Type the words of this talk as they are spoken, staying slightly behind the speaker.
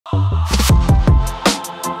Welcome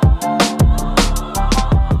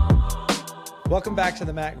back to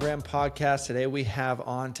the Matt Graham Podcast. Today we have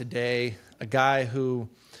on a guy who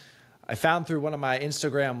I found through one of my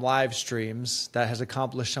Instagram live streams that has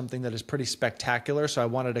accomplished something that is pretty spectacular. So I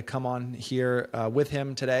wanted to come on here with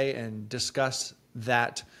him today and discuss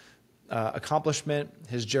that accomplishment,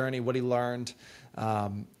 his journey, what he learned,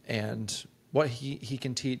 and what he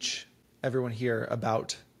can teach everyone here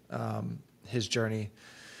about his journey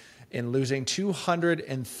in losing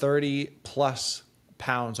 230 plus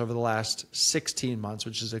pounds over the last 16 months,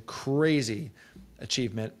 which is a crazy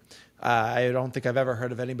achievement. I don't think I've ever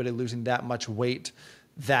heard of anybody losing that much weight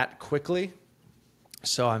that quickly.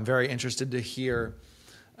 So I'm very interested to hear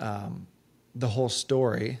the whole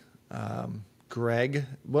story. Greg,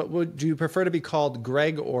 what would you prefer to be called,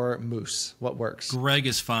 Greg or Moose? What works? Greg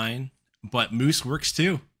is fine, but Moose works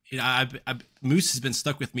too. You know, Moose has been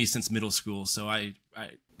stuck with me since middle school, so it's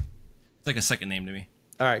like a second name to me.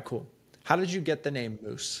 All right, cool. How did you get the name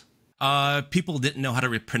Moose? People didn't know how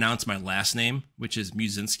to pronounce my last name, which is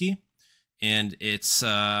Musinski, and it's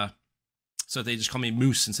so they just call me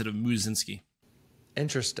Moose instead of Musinski.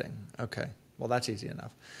 Interesting. Okay, well that's easy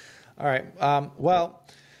enough. All right.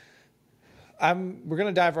 We're going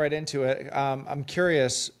to dive right into it. I'm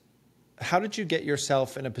curious, how did you get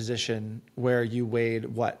yourself in a position where you weighed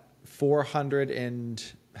 400 and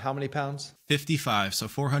how many pounds? 55. So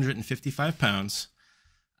 455 pounds.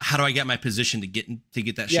 How do I get my position to get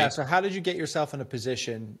that shape? Yeah. So how did you get yourself in a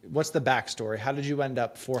position? What's the backstory? How did you end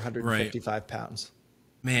up 455 pounds?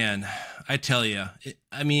 Man, I tell you,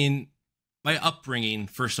 my upbringing,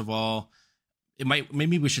 first of all,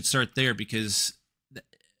 maybe we should start there because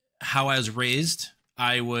how I was raised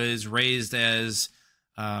as,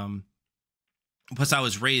 plus I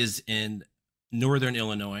was raised in Northern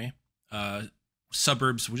Illinois,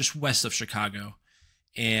 suburbs just west of Chicago.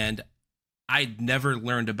 And I'd never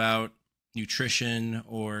learned about nutrition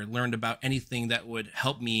or learned about anything that would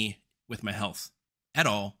help me with my health at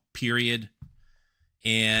all, period.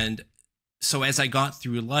 And so as I got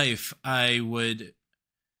through life, I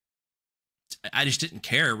just didn't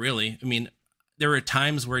care really. I mean, there were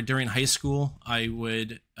times where during high school, I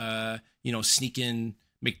would, sneak in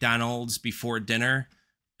McDonald's before dinner.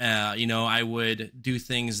 I would do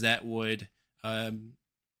things that would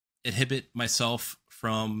inhibit myself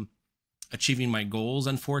from achieving my goals,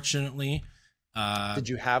 unfortunately. Did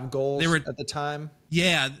you have goals at the time?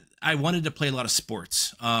 Yeah, I wanted to play a lot of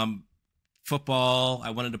sports. Football,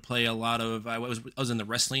 I wanted to play a lot of, I was in the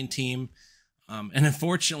wrestling team. And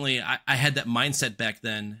unfortunately, I had that mindset back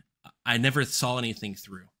then. I never saw anything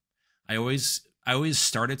through. I always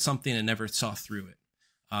started something and never saw through it.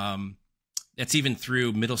 That's even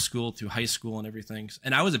through middle school, through high school and everything.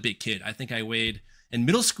 And I was a big kid. In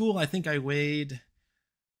middle school, I think I weighed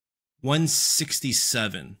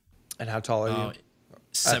 167. And how tall are you at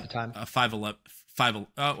the time? 5'11".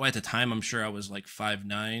 At the time, I'm sure I was like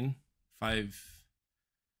 5'9",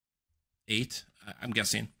 5'8". I'm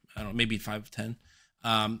guessing. I don't know, maybe 5'10".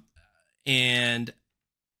 And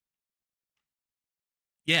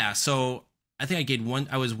yeah, so I think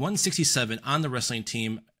I was 167 on the wrestling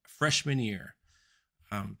team freshman year.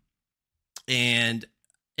 And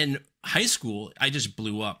in high school, I just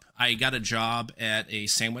blew up. I got a job at a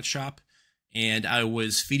sandwich shop and I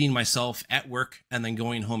was feeding myself at work and then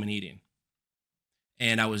going home and eating.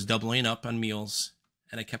 And I was doubling up on meals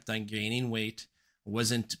and I kept on gaining weight. I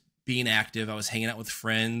wasn't being active. I was hanging out with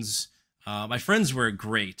friends. My friends were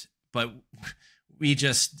great, but we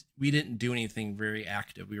didn't do anything very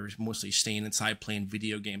active. We were mostly staying inside playing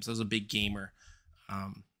video games. I was a big gamer,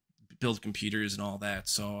 build computers and all that.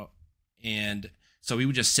 So we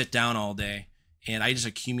would just sit down all day and I just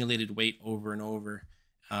accumulated weight over and over.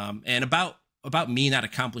 And about me not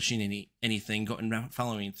accomplishing anything,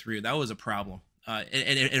 following through, that was a problem.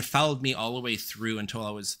 It followed me all the way through until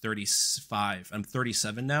I was 35. I'm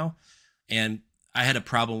 37 now. And I had a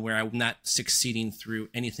problem where I'm not succeeding through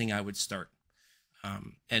anything I would start.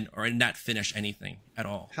 Or not finish anything at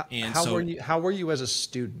all. How were you as a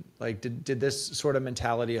student? Like, did this sort of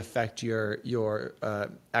mentality affect your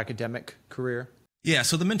academic career? Yeah.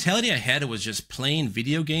 So the mentality I had was just playing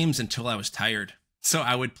video games until I was tired. So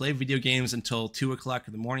I would play video games until 2 o'clock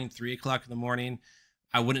in the morning, 3 o'clock in the morning.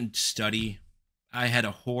 I wouldn't study. I had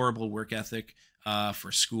a horrible work ethic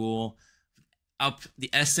for school. Up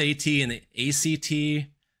the SAT and the ACT,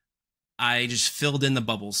 I just filled in the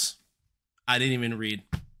bubbles. I didn't even read.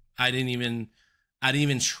 I didn't even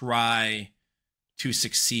try to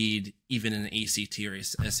succeed even in an ACT or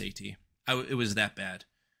SAT. It was that bad.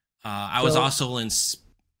 I was also in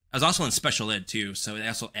special ed too, so it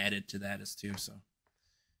also added to that as too. So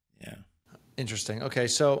Interesting. Okay.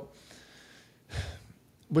 So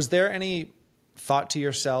was there any thought to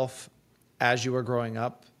yourself as you were growing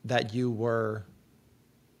up that you were,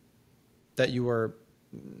 I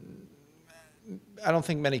don't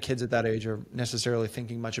think many kids at that age are necessarily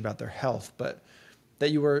thinking much about their health, but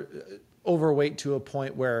that you were overweight to a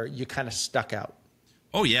point where you kind of stuck out?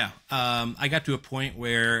 Oh yeah. I got to a point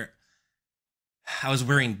where I was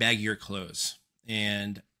wearing baggier clothes,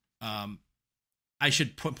 and I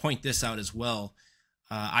should point this out as well.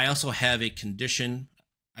 I also have a condition.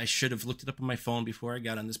 I should have looked it up on my phone before I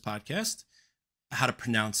got on this podcast, how to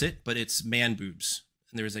pronounce it, but it's man boobs.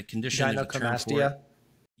 And there's a condition. There's a term for it.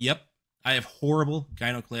 Yep. I have horrible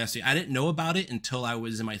gynecomastia. I didn't know about it until I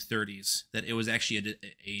was in my 30s, that it was actually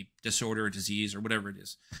a disorder or disease or whatever it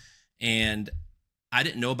is. And I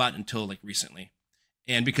didn't know about it until like recently.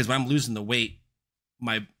 And because when I'm losing the weight,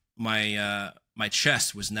 my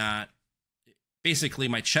chest was not, basically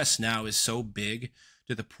my chest now is so big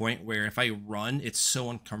to the point where if I run, it's so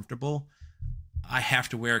uncomfortable. I have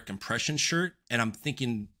to wear a compression shirt, and I'm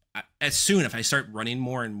thinking as soon if I start running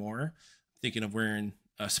more and more, I'm thinking of wearing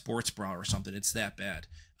a sports bra or something. It's that bad.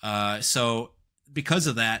 So because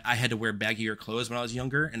of that, I had to wear baggier clothes when I was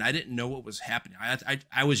younger, and I didn't know what was happening.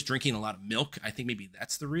 I was drinking a lot of milk. I think maybe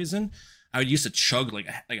that's the reason. I would used to chug like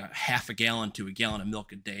a half a gallon to a gallon of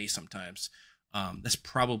milk a day sometimes. That's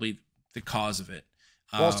probably the cause of it.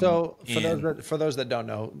 Well, so for those that don't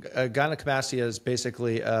know, gynecomastia is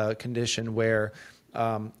basically a condition where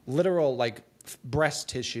literal like breast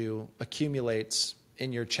tissue accumulates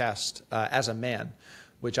in your chest as a man,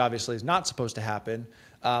 which obviously is not supposed to happen.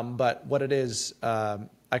 But what it is, I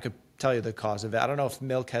could tell you the cause of it. I don't know if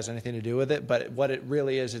milk has anything to do with it, but what it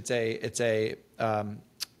really is, it's a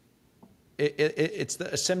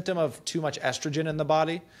symptom of too much estrogen in the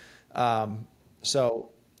body. So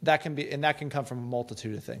that can be, and that can come from a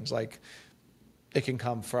multitude of things. Like it can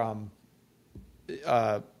come from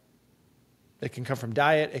diet, it can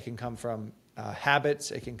come from habits,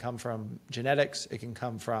 it can come from genetics, it can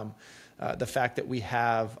come from the fact that we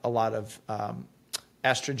have a lot of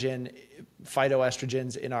estrogen,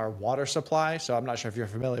 phytoestrogens in our water supply. So I'm not sure if you're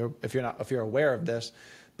familiar, if you're aware of this,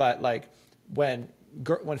 but like when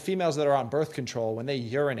females that are on birth control, when they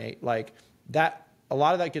urinate, like that, a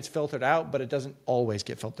lot of that gets filtered out, but it doesn't always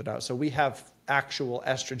get filtered out. So we have actual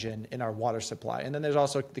estrogen in our water supply. And then there's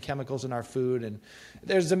also the chemicals in our food, and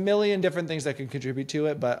there's a million different things that can contribute to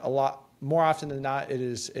it, but a lot more often than not, it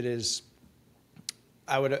is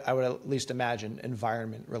I would at least imagine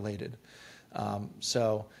environment related.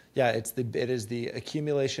 So yeah, it is the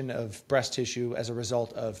accumulation of breast tissue as a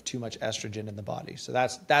result of too much estrogen in the body. So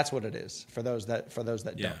that's what it is for those that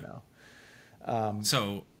don't know.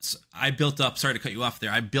 So I built up, sorry to cut you off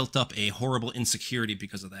there. I built up a horrible insecurity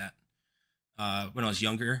because of that when I was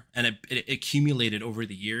younger, and it accumulated over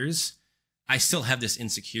the years. I still have this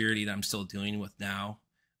insecurity that I'm still dealing with now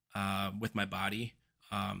with my body,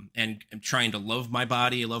 and I'm trying to love my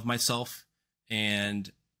body, love myself,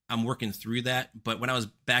 and I'm working through that. But when I was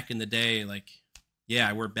back in the day, like, yeah,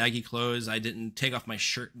 I wore baggy clothes. I didn't take off my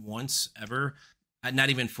shirt once ever,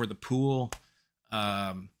 not even for the pool.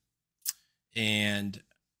 And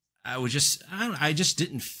I just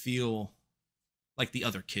didn't feel like the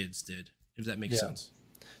other kids did, if that makes sense.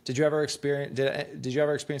 Did you ever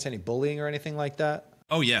experience any bullying or anything like that?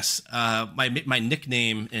 Oh yes. My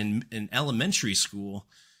nickname in elementary school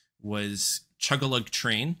was Chug-a-Lug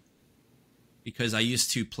Train, because I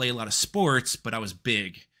used to play a lot of sports, but I was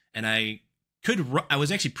big, and I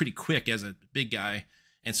was actually pretty quick as a big guy.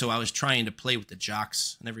 And so I was trying to play with the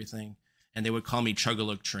jocks and everything, and they would call me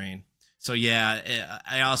Chug-a-Lug Train. So yeah,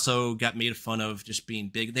 I also got made fun of just being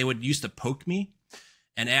big. They would used to poke me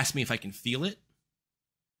and ask me if I can feel it,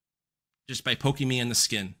 just by poking me in the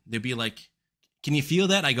skin. They'd be like, "Can you feel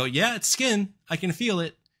that?" I go, "Yeah, it's skin. I can feel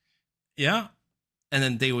it." Yeah. And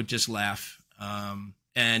then they would just laugh.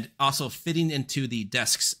 And also fitting into the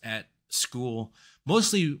desks at school,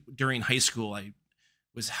 mostly during high school, I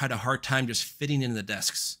had a hard time just fitting in the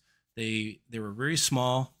desks. They were very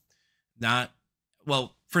small.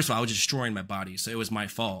 First of all, I was destroying my body, so it was my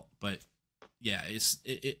fault. But yeah,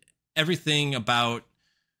 everything about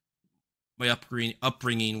my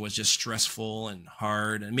upbringing was just stressful and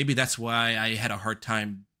hard, and maybe that's why I had a hard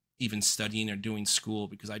time even studying or doing school,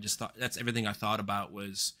 because I just thought that's everything I thought about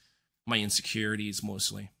was my insecurities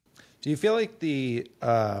mostly. Do you feel like the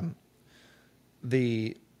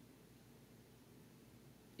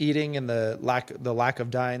eating and the lack of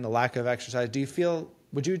diet, the lack of exercise,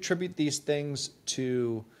 would you attribute these things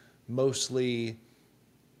to mostly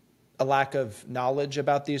a lack of knowledge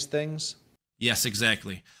about these things? Yes,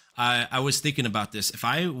 exactly. I was thinking about this. If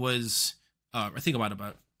I was I think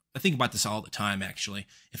about this all the time, actually.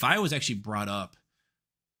 If I was actually brought up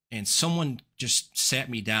and someone just sat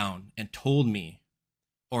me down and told me,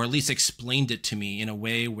 or at least explained it to me in a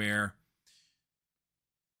way where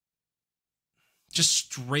just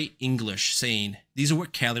straight English saying, these are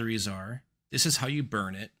what calories are, this is how you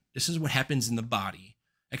burn it, this is what happens in the body,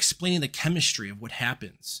 explaining the chemistry of what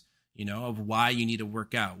happens, of why you need to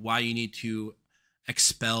work out, why you need to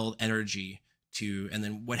expel energy and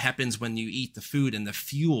then what happens when you eat the food and the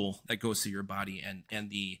fuel that goes through your body and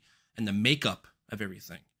the makeup of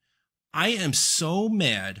everything. I am so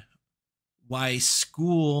mad why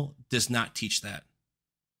school does not teach that.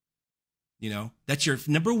 That's your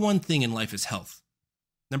number one thing in life is health.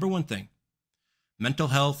 Number one thing, mental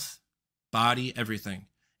health, body, everything.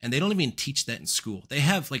 And they don't even teach that in school. They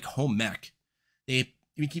have like home ec.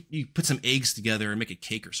 You put some eggs together and make a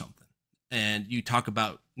cake or something. And you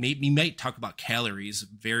might talk about calories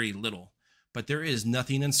very little, but there is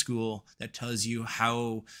nothing in school that tells you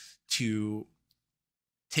how to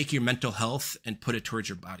take your mental health and put it towards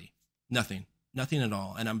your body. Nothing at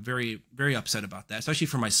all. And I'm very, very upset about that, especially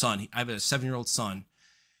for my son. I have a 7-year-old son,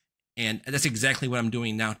 and that's exactly what I'm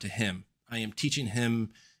doing now to him. I am teaching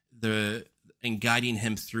him and guiding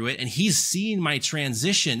him through it. And he's seeing my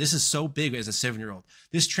transition. This is so big as a 7-year-old.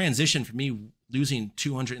 This transition for me losing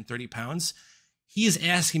 230 pounds, he is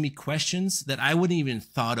asking me questions that I wouldn't even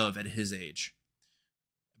thought of at his age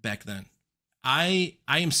back then. I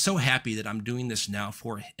am so happy that I'm doing this now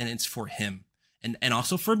and it's for him and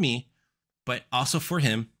also for me, but also for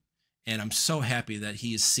him. And I'm so happy that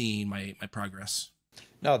he is seeing my progress.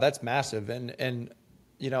 No, that's massive. And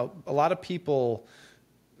a lot of people,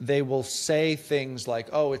 they will say things like,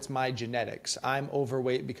 oh, it's my genetics. I'm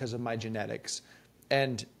overweight because of my genetics.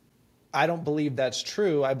 And I don't believe that's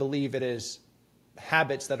true. I believe it is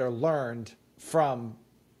habits that are learned from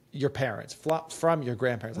your parents, from your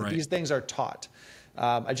grandparents. Like, right. These things are taught.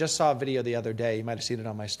 I just saw a video the other day. You might have seen it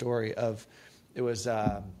on my story it was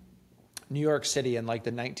New York City in like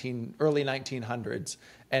the early 1900s.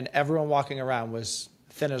 And everyone walking around was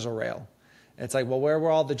thin as a rail. And it's like, well, where were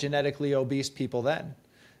all the genetically obese people then?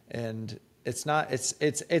 And it's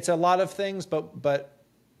a lot of things, but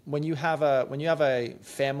when you have a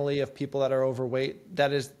family of people that are overweight,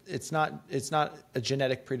 it's not a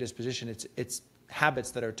genetic predisposition. It's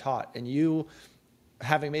habits that are taught. And you,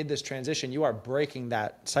 having made this transition, you are breaking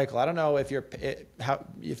that cycle. I don't know if your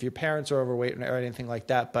parents are overweight or anything like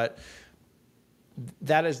that, but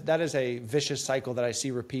that is a vicious cycle that I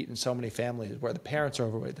see repeat in so many families, where the parents are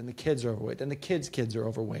overweight, then the kids are overweight, then the kids are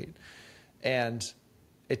overweight. And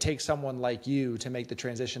it takes someone like you to make the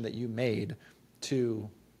transition that you made to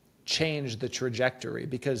change the trajectory,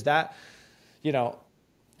 because that,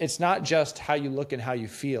 it's not just how you look and how you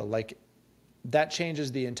feel. Like, that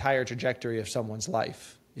changes the entire trajectory of someone's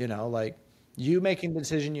life. Like, you making the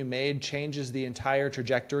decision you made changes the entire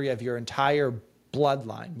trajectory of your entire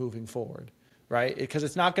bloodline moving forward, right? Because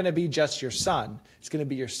it's not going to be just your son. It's going to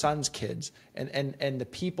be your son's kids and the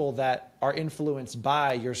people that are influenced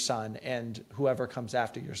by your son and whoever comes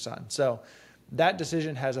after your son. So that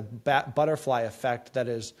decision has a butterfly effect that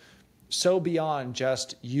is so beyond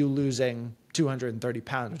just you losing 230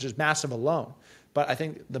 pounds, which is massive alone. But I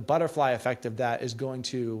think the butterfly effect of that is going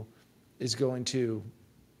to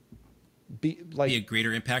be a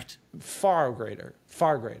greater impact. Far greater.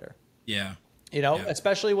 Yeah.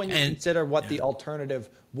 Especially when you consider what the alternative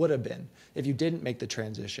would have been if you didn't make the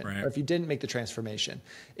transition, right, or if you didn't make the transformation.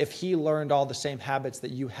 If he learned all the same habits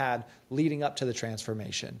that you had leading up to the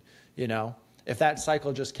transformation, if that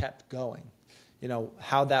cycle just kept going,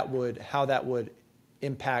 how that would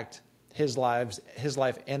impact his life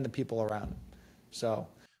and the people around him. So,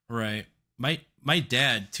 right. My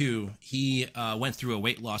dad too, he went through a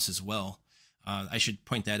weight loss as well. I should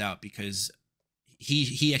point that out because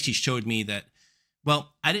he actually showed me that.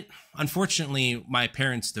 Well, unfortunately, my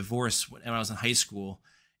parents divorced when I was in high school.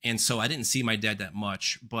 And so I didn't see my dad that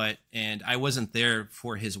much, and I wasn't there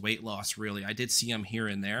for his weight loss, really. I did see him here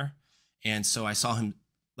and there. And so I saw him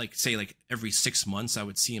like every 6 months, I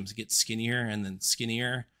would see him get skinnier and then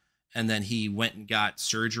skinnier. And then he went and got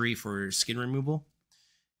surgery for skin removal.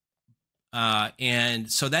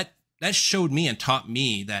 And so that showed me and taught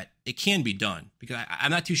me that it can be done, because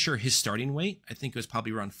I'm not too sure his starting weight. I think it was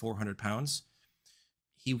probably around 400 pounds.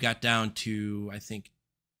 He got down to, I think,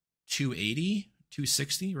 280,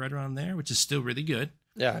 260, right around there, which is still really good.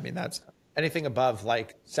 Yeah, I mean, that's anything above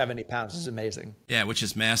like 70 pounds is amazing. Yeah, which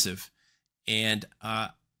is massive. And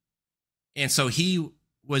so he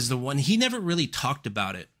was the one, he never really talked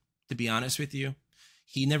about it, to be honest with you.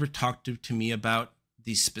 He never talked to me about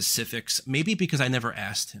the specifics, maybe because I never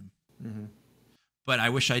asked him. Mm-hmm. but I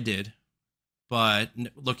wish I did. But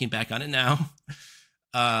looking back on it now,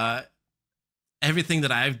 uh, everything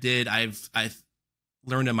that I've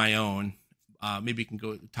learned on my own. Maybe we can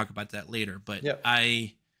go talk about that later. But Yep.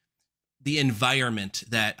 the environment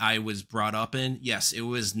that I was brought up in, yes, it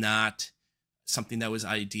was not something that was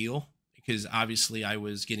ideal because obviously I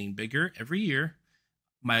was getting bigger every year.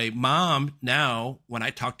 My mom now, when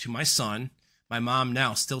I talk to my son, my mom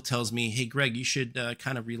now still tells me, "Hey, Greg, you should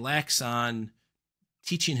kind of relax on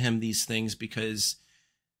teaching him these things because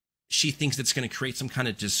she thinks it's going to create some kind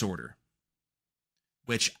of disorder,"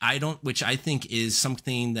 which I think is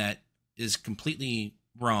something that is completely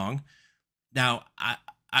wrong. Now,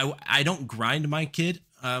 I don't grind my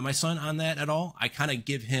son on that at all. I kind of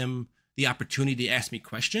give him the opportunity to ask me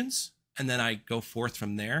questions, and then I go forth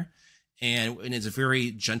from there. And it's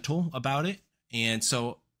very gentle about it. And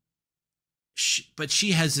so, but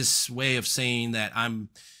she has this way of saying that I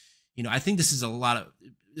think this is a lot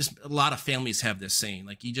of families have this saying,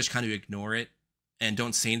 like you just kind of ignore it and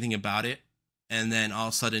don't say anything about it. And then all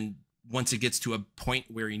of a sudden, once it gets to a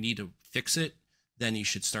point where you need to fix it, then you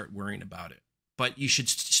should start worrying about it. But you should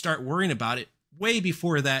start worrying about it way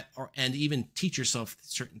before that, and even teach yourself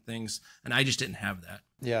certain things. And I just didn't have that.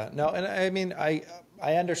 Yeah, no, and I mean, I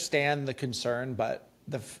understand the concern, but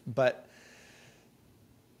the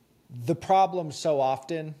problem so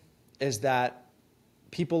often is that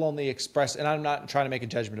people only express, and I'm not trying to make a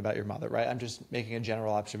judgment about your mother, right? I'm just making a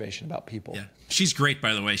general observation about people. Yeah, she's great,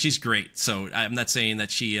 by the way. She's great. So I'm not saying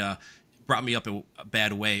that she brought me up a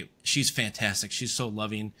bad way. She's fantastic. She's so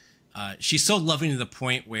loving. She's so loving to the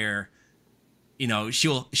point where,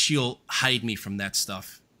 she'll hide me from that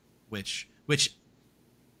stuff, which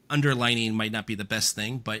underlining might not be the best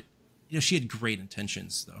thing, but she had great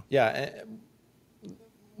intentions though. Yeah.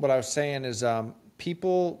 What I was saying is,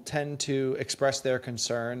 people tend to express their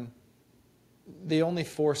concern. They only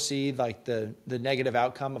foresee like the negative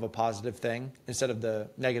outcome of a positive thing instead of the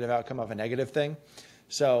negative outcome of a negative thing.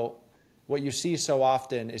 So what you see so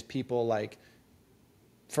often is people like,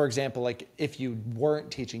 for example, like if you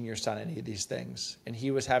weren't teaching your son any of these things and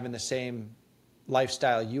he was having the same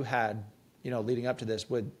lifestyle you had, leading up to this,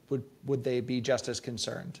 would they be just as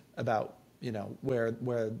concerned about,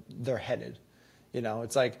 where they're headed?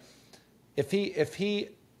 It's like if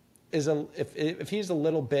he's a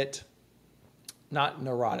little bit not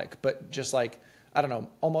neurotic, but just like, I don't know,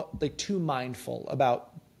 almost like too mindful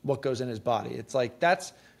about what goes in his body. It's like,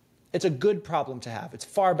 it's a good problem to have. It's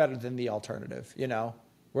far better than the alternative,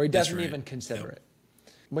 where he doesn't even consider it.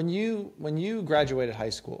 When you graduated high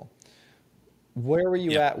school, where were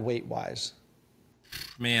you at weight-wise?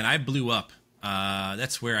 Man, I blew up.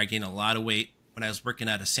 That's where I gained a lot of weight. When I was working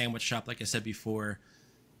at a sandwich shop, like I said before,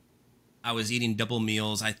 I was eating double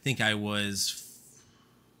meals. I think it's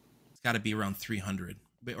got to be around 300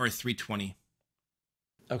 or 320.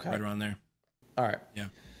 Okay. Right around there. All right. Yeah.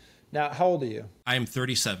 Now, how old are you? I am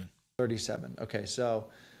 37. 37. Okay. So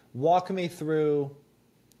walk me through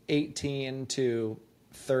 18 to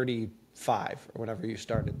 35 or whatever you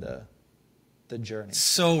started the journey.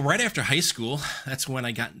 So right after high school, that's when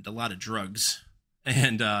I got into a lot of drugs,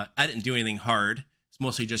 and I didn't do anything hard. It's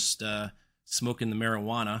mostly just smoking the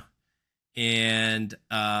marijuana, and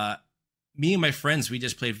me and my friends, we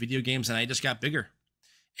just played video games, and I just got bigger.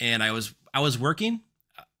 And I was working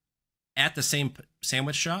at the same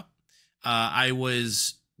sandwich shop. I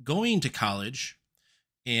was going to college,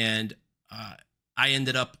 and I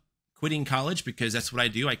ended up quitting college because that's what I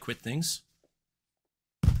do. I quit things.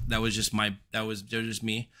 That was just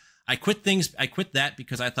me. I quit things. I quit that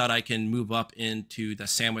because I thought I can move up into the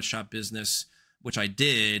sandwich shop business, which I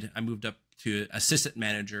did. I moved up to assistant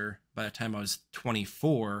manager by the time I was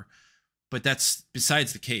 24, but that's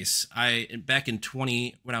besides the case.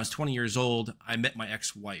 When I was 20 years old, I met my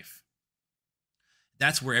ex-wife.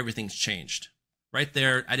 That's where everything's changed. Right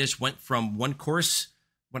there, I just went from one course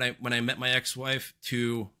when I met my ex-wife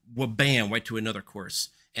to bam, right to another course.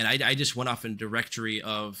 And I just went off in a directory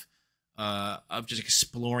of just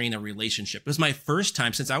exploring a relationship. It was my first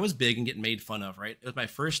time, since I was big and getting made fun of, right? It was my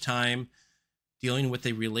first time dealing with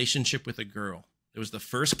a relationship with a girl. It was the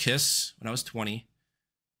first kiss when I was 20.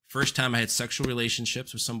 First time I had sexual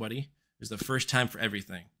relationships with somebody. It was the first time for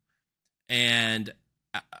everything. And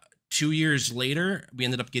 2 years later, we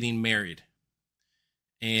ended up getting married.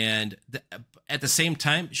 And at the same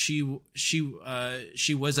time, she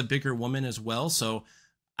was a bigger woman as well. So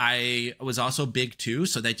I was also big too.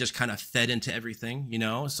 So that just kind of fed into everything,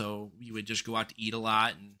 So we would just go out to eat a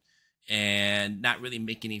lot and not really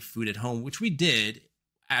make any food at home, which we did.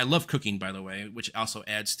 I love cooking, by the way, which also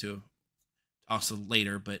adds to also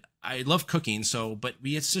later, but I love cooking. So, but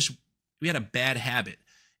had a bad habit.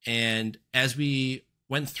 And as we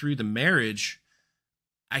went through the marriage,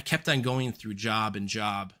 I kept on going through job and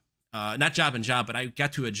job, not job and job, but I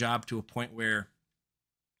got to a job to a point where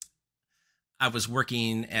I was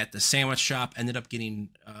working at the sandwich shop, ended up getting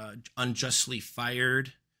unjustly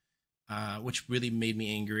fired, which really made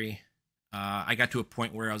me angry. I got to a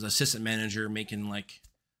point where I was assistant manager making like,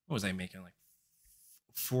 what was I making? Like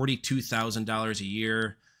 $42,000 a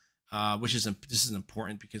year, which is, this is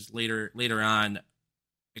important because later on,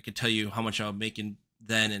 I could tell you how much I was making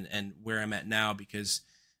then and where I'm at now, because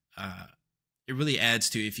it really adds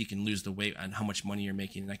to if you can lose the weight on how much money you're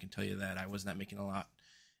making. And I can tell you that I was not making a lot.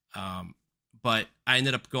 But I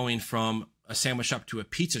ended up going from a sandwich shop to a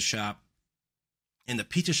pizza shop. In the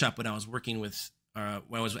pizza shop, when I was working with,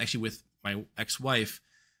 when I was actually with my ex-wife,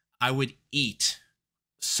 I would eat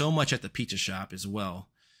so much at the pizza shop as well,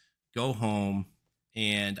 go home,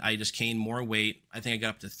 and I just gained more weight. I think I got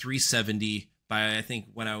up to 370 by, I think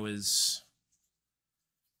when I was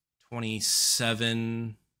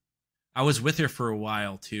 27. I was with her for a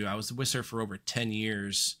while too. I was with her for over 10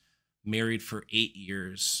 years, married for 8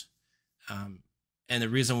 years. And the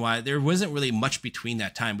reason why there wasn't really much between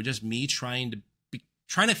that time, but just me trying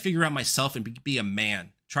to figure out myself and be a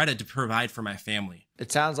man, try to provide for my family. It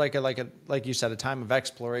sounds like like you said, a time of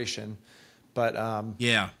exploration, but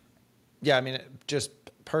yeah. I mean, just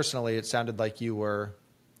personally, it sounded like you were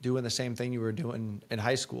doing the same thing you were doing in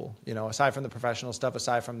high school. You know, aside from the professional stuff,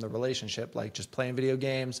 aside from the relationship, like just playing video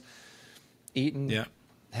games, eating,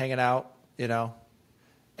 hanging out. You know,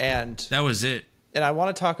 and that was it. And I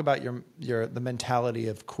want to talk about the mentality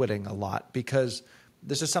of quitting a lot, because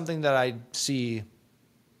this is something that I see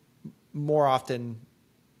more often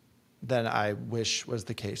than I wish was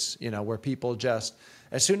the case, you know, where people just,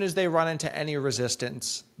 as soon as they run into any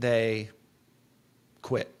resistance, they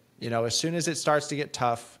quit. You know, as soon as it starts to get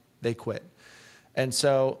tough, they quit. And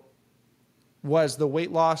so was the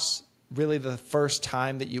weight loss really the first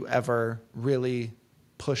time that you ever really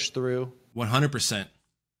pushed through? 100%.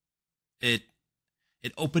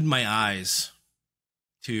 It opened my eyes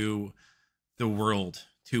to the world,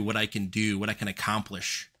 to what I can do, what I can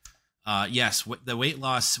accomplish. Yes, the weight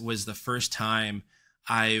loss was the first time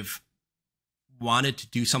I've wanted to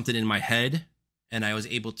do something in my head, and I was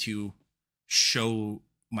able to show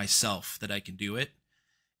myself that I can do it.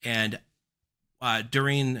 And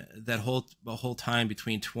during the whole time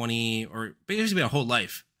between 20, or basically my whole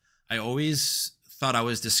life, I always thought I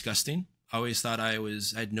was disgusting. I always thought I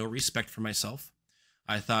had no respect for myself.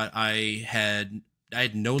 I thought I had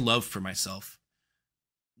no love for myself,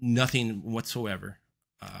 nothing whatsoever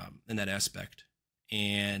in that aspect.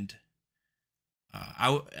 And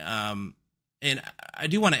I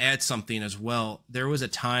do want to add something as well. There was a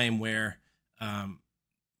time where,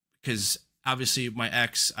 because obviously my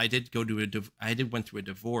ex, I did went through a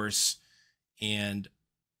divorce, and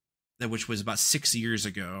which was about 6 years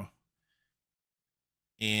ago.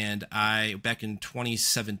 And back in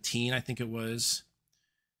 2017, I think it was.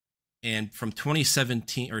 And from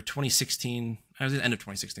 2017 or 2016, I was at the end of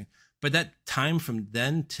 2016. But that time from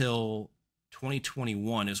then till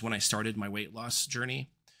 2021 is when I started my weight loss journey.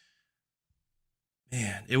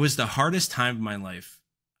 Man, it was the hardest time of my life.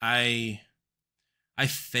 I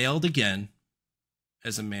failed again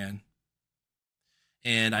as a man.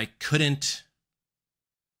 And I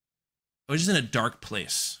was just in a dark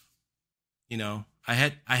place. You know,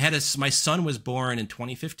 my son was born in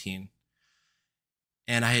 2015.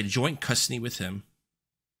 And I had joint custody with him.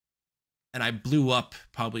 And I blew up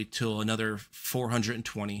probably till another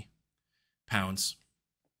 420 pounds.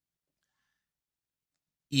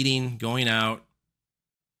 Eating, going out,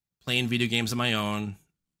 playing video games on my own,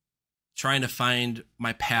 trying to find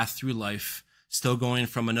my path through life, still going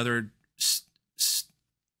from another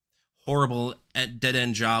horrible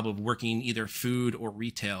dead-end job of working either food or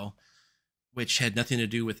retail, which had nothing to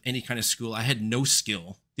do with any kind of school. I had no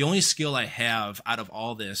skill. The only skill I have out of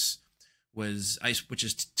all this which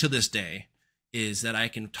is to this day, is that I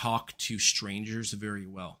can talk to strangers very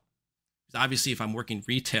well. Obviously, if I'm working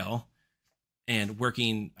retail and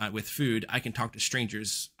working with food, I can talk to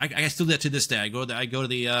strangers. I still do that to this day. I go to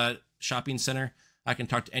the shopping center. I can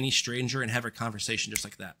talk to any stranger and have a conversation just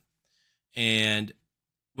like that. And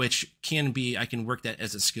which I can work that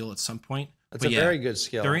as a skill at some point. That's very good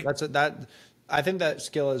skill. I think that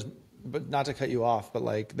skill is, but not to cut you off, but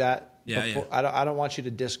like that. Yeah. I don't want you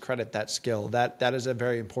to discredit that skill. That is a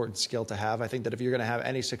very important skill to have. I think that if you're going to have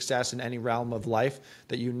any success in any realm of life,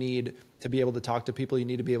 that you need to be able to talk to people. You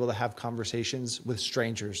need to be able to have conversations with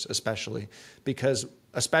strangers, especially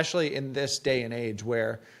in this day and age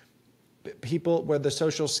where the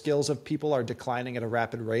social skills of people are declining at a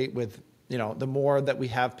rapid rate with the more that we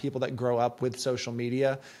have people that grow up with social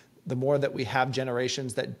media, the more that we have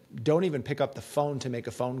generations that don't even pick up the phone to make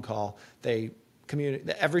a phone call. They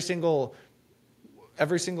communicate. Every single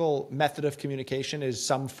method of communication is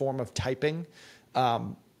some form of typing.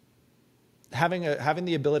 Having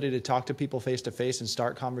the ability to talk to people face to face and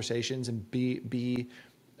start conversations and be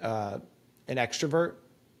an extrovert,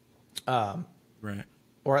 right,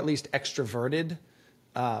 or at least extroverted,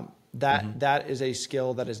 that is a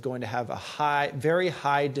skill that is going to have a very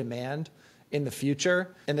high demand in the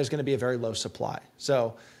future, and there's going to be a very low supply.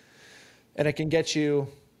 So, and it can get you,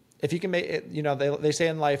 if you can make it, they say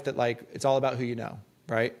in life that like, it's all about who you know,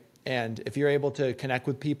 right? And if you're able to connect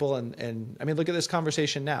with people and I mean, look at this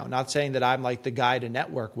conversation now, not saying that I'm like the guy to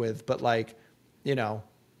network with, but like, you're on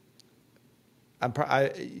a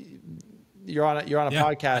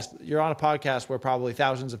podcast, you're on a podcast where probably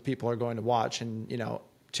thousands of people are going to watch. And,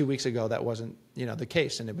 2 weeks ago, that wasn't, the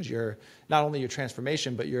case. And it was not only your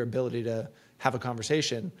transformation, but your ability to have a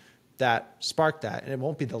conversation that sparked that. And it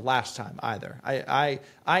won't be the last time either. I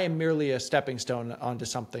am merely a stepping stone onto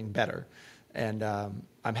something better. And,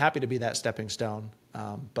 I'm happy to be that stepping stone.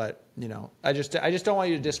 But I just don't want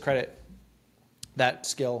you to discredit that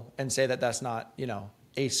skill and say that that's not,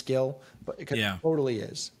 a skill, but it totally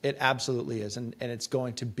is. It absolutely is. And it's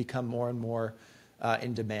going to become more and more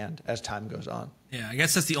in demand as time goes on. Yeah, I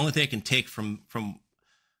guess that's the only thing I can take from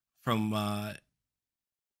my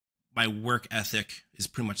work ethic is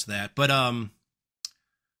pretty much that. But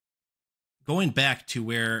going back to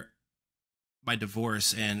where my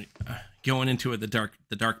divorce and going into the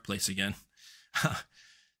dark place again,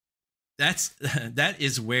 that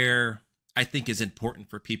is where I think is important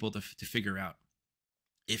for people to figure out.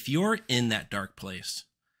 If you're in that dark place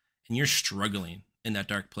and you're struggling in that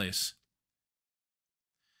dark place,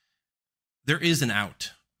 there is an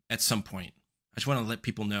out at some point. I just want to let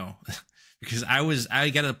people know because I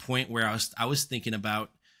got to the point where I was thinking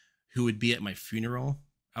about who would be at my funeral.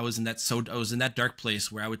 I was in that dark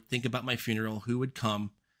place where I would think about my funeral, who would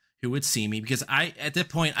come, who would see me, because at that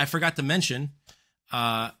point, I forgot to mention,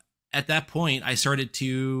 at that point, I started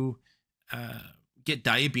to get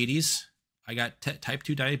diabetes. I got type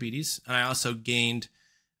 2 diabetes, and I also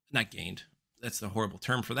that's the horrible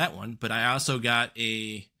term for that one, but I also got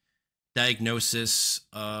a diagnosis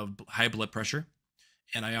of high blood pressure,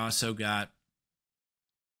 and I also got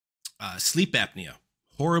sleep apnea,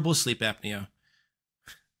 horrible sleep apnea.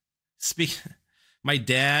 My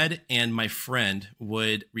dad and my friend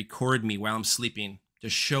would record me while I'm sleeping to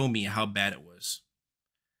show me how bad it was.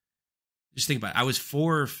 Just think about it. I was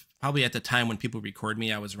probably at the time when people record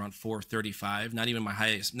me, I was around 435, not even my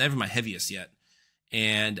highest, never my heaviest yet.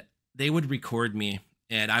 And they would record me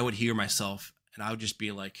and I would hear myself and I would just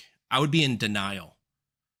be like, I would be in denial.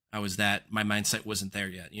 My mindset wasn't there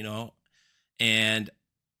yet, and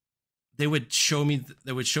they would show me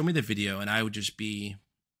the video and I would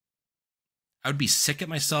be sick at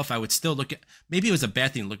myself. I would still maybe it was a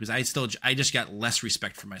bad thing to look because I just got less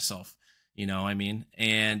respect for myself. You know what I mean?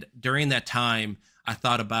 And during that time, I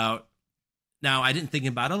thought about, now I didn't think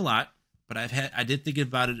about it a lot, but I did think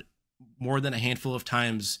about it more than a handful of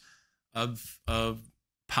times of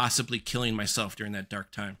possibly killing myself during that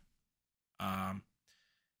dark time.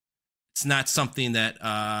 It's not something that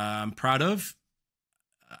I'm proud of.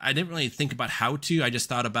 I didn't really think about how to. I just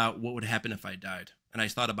thought about what would happen if I died. And I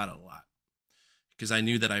thought about it a lot because I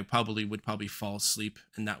knew that I would fall asleep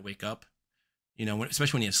and not wake up.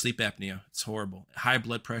 Especially when you have sleep apnea, it's horrible. High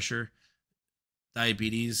blood pressure,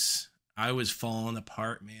 diabetes. I was falling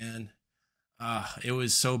apart, man. It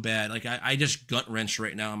was so bad. Like I just gut wrenched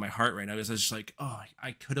right now in my heart right now. I was just like, oh,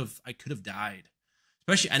 I could have died.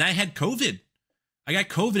 Especially, and I had COVID. I got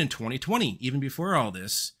COVID in 2020, even before all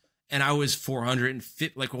this. And I was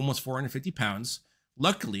almost 450 pounds.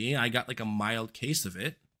 Luckily, I got like a mild case of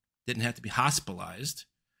it. Didn't have to be hospitalized.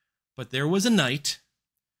 But there was a night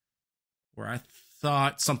where I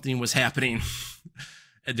thought something was happening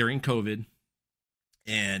during COVID.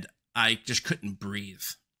 And I just couldn't breathe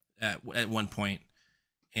at one point.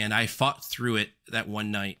 And I fought through it that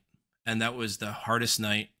one night. And that was the hardest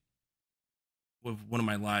night of one of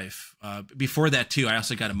my life. Before that, too, I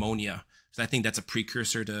also got pneumonia. So I think that's a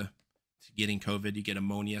precursor to getting COVID. You get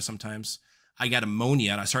pneumonia sometimes. I got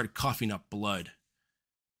pneumonia and I started coughing up blood.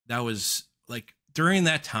 That was like during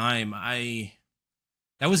that time,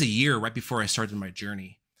 that was a year right before I started my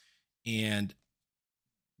journey. And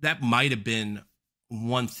that might have been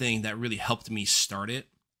one thing that really helped me start it,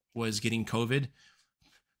 was getting COVID.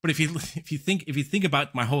 But if you think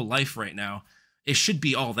about my whole life right now, it should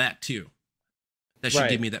be all that too. That should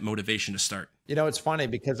give me that motivation to start. It's funny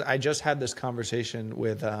because I just had this conversation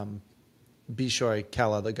with Bishoy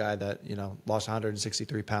Kella, the guy that, lost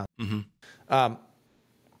 163 pounds. Mm-hmm.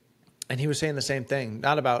 And he was saying the same thing,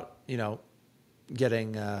 not about,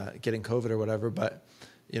 getting COVID or whatever, but,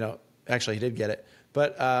 actually he did get it,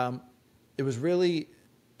 but it was really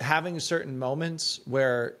having certain moments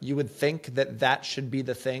where you would think that that should be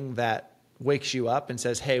the thing that wakes you up and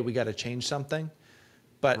says, hey, we got to change something.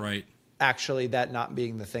 But Right. actually that not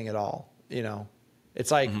being the thing at all, it's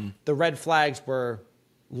like Mm-hmm. the red flags were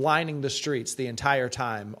lining the streets the entire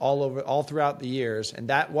time, all throughout the years. And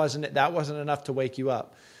that wasn't enough to wake you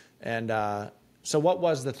up. And, so what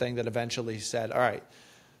was the thing that eventually said, all right,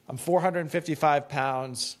 I'm 455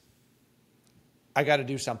 pounds. I got to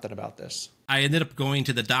do something about this. I ended up going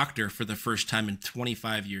to the doctor for the first time in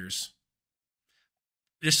 25 years.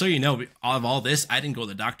 Just so you know, of all this, I didn't go to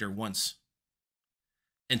the doctor once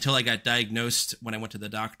until I got diagnosed when I went to the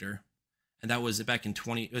doctor. And that was back in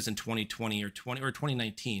 2020 or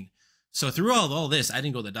 2019. So through all this, I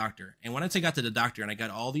didn't go to the doctor. And once I got to the doctor and I got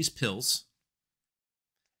all these pills,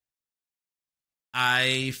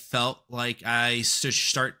 I felt like I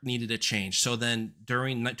needed a change. So then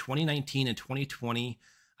during 2019 and 2020,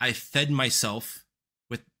 I fed myself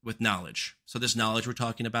with knowledge. So this knowledge we're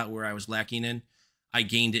talking about where I was lacking in, I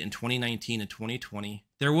gained it in 2019 and 2020.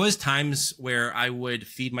 There was times where I would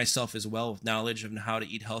feed myself as well with knowledge of how to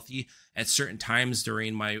eat healthy at certain times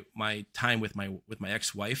during my time with my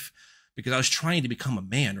ex-wife, because I was trying to become a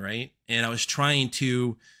man, right? And I was trying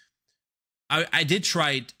to, I did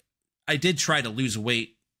try to lose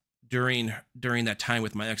weight during that time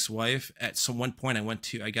with my ex-wife. At one point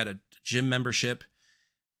I got a gym membership,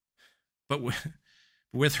 but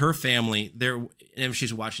with her family there, and if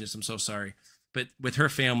she's watching this, I'm so sorry, but with her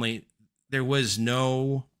family, there was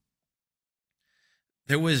no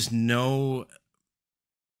what's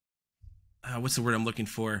the word I'm looking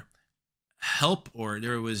for? Help, or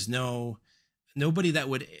there was nobody that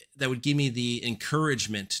would give me the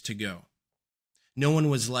encouragement to go. No one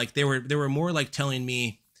was like, they were more like telling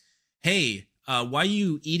me, hey, why are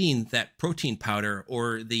you eating that protein powder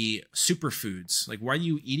or the superfoods? Like, why are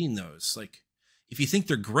you eating those? Like, if you think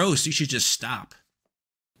they're gross, you should just stop.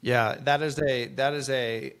 Yeah, that is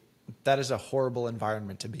a horrible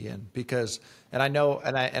environment to be in, because, and I know,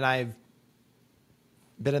 and I've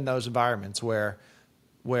been in those environments where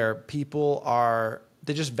people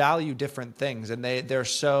they just value different things, and they're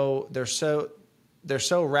so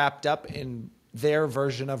wrapped up in their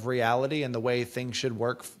version of reality and the way things should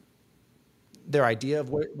work, their idea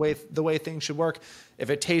of the way things should work. If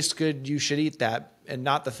it tastes good, you should eat that and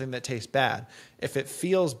not the thing that tastes bad. If it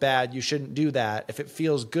feels bad, you shouldn't do that. If it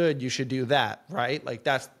feels good, you should do that, right? Like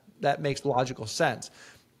that makes logical sense.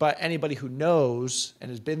 But anybody who knows and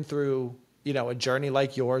has been through, a journey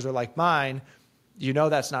like yours or like mine,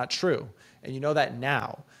 that's not true. And you know that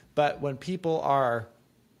now. But when people are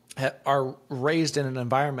raised in an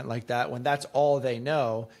environment like that, when that's all they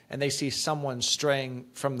know, and they see someone straying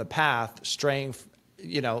from the path,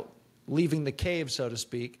 leaving the cave, so to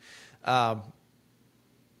speak,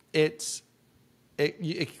 it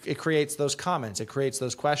creates those comments, it creates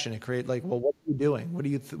those questions, it creates like, well, what are you doing? What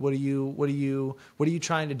are you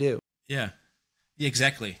trying to do? Yeah,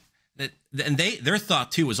 exactly. And their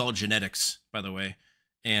thought too was all genetics, by the way,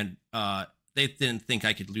 and they didn't think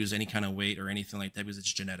I could lose any kind of weight or anything like that because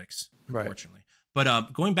it's genetics, unfortunately. Right.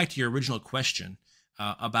 But going back to your original question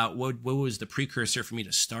about what was the precursor for me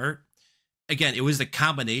to start, again, it was the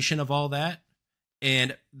combination of all that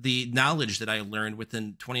and the knowledge that I learned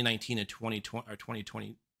within 2019 and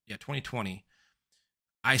 2020.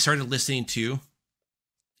 I started listening to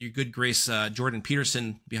your good grace, Jordan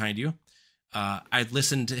Peterson behind you. I'd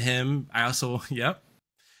listened to him. I also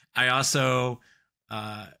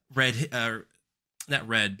not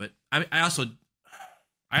read, but I also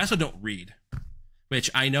don't read,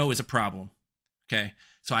 which I know is a problem. Okay.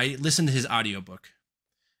 So I listened to his audiobook,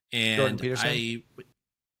 and Jordan Peterson?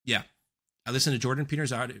 I listened to Jordan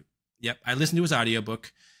Peterson's audio. Yep. I listened to his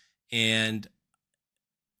audiobook, and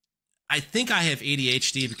I think I have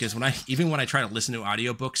ADHD because when I try to listen to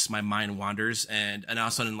audiobooks, my mind wanders, and all of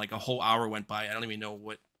a sudden like a whole hour went by. I don't even know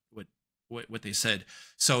what they said.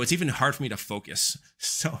 So it's even hard for me to focus.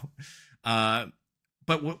 So, but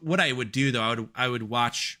what I would do though, I would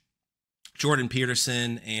watch Jordan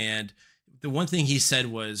Peterson, and the one thing he said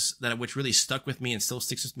was that, which really stuck with me and still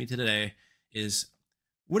sticks with me to today, is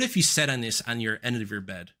what if you sat on your end of your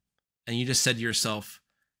bed and you just said to yourself,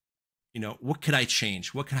 what could I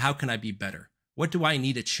change? How can I be better? What do I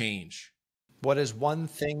need to change? What is one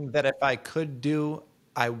thing that if I could do,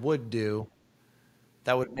 I would do,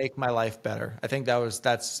 that would make my life better? I think I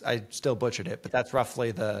still butchered it, but that's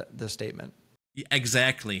roughly the statement.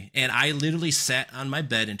 Exactly. And I literally sat on my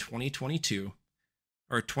bed in 2022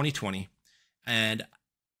 or 2020, and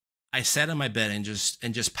I sat on my bed and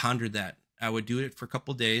just pondered that. I would do it for a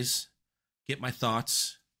couple days, get my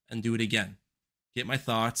thoughts, and do it again. Get my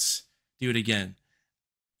thoughts, do it again.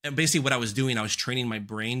 And basically what I was doing, I was training my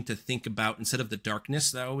brain to think about, instead of the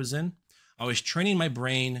darkness that I was in, I was training my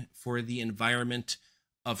brain for the environment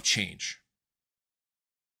of change,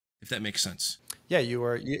 if that makes sense. Yeah,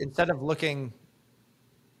 instead of looking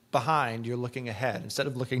behind, you're looking ahead. Instead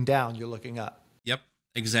of looking down, you're looking up. Yep,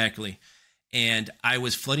 exactly. And I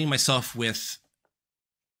was flooding myself with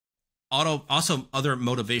also other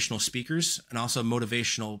motivational speakers and also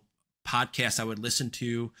motivational podcasts I would listen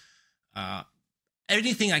to.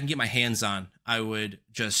 Anything I can get my hands on, I would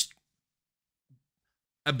just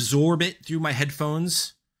absorb it through my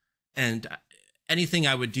headphones. And anything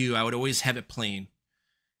I would do, I would always have it playing.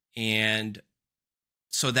 And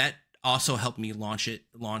so that also helped me launch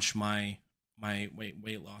my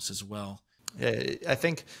weight loss as well. Yeah, I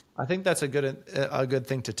think that's a good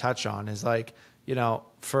thing to touch on is like, you know,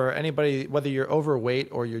 for anybody, whether you're overweight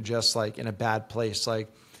or you're just like in a bad place,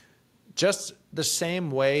 like just the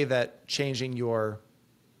same way that changing your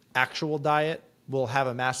actual diet will have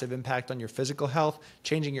a massive impact on your physical health,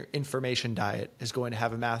 changing your information diet is going to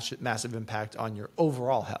have a massive impact on your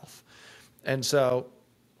overall health. And so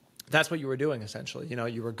that's what you were doing essentially. You know,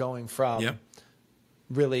 you were going from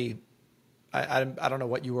really, I don't know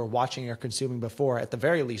what you were watching or consuming before, at the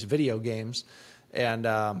very least video games, and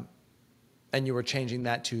you were changing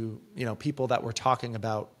that to, you know, people that were talking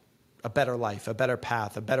about a better life, a better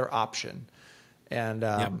path, a better option. And,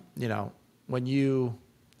 you know, when you,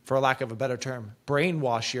 for lack of a better term,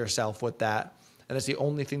 brainwash yourself with that, and it's the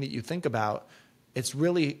only thing that you think about, it's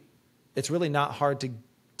really not hard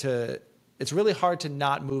it's really hard to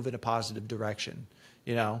not move in a positive direction,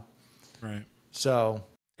 you know? Right. So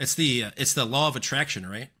it's the law of attraction,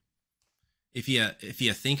 right? If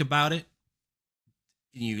you think about it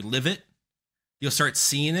and you live it, you'll start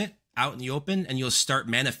seeing it out in the open, and you'll start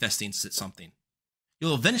manifesting something.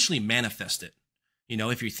 You'll eventually manifest it. You know,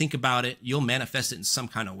 if you think about it, you'll manifest it in some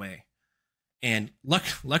kind of way. And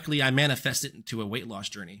luckily, I manifested into a weight loss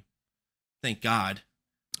journey. Thank God.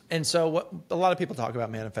 And so a lot of people talk about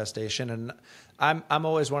manifestation, and I'm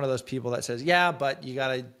always one of those people that says, yeah, but you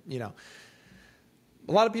gotta, you know,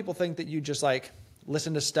 a lot of people think that you just like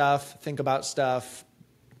listen to stuff, think about stuff,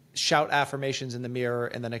 shout affirmations in the mirror,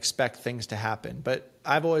 and then expect things to happen. But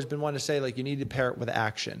I've always been one to say, like, you need to pair it with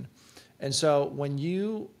action. And so when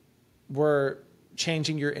you were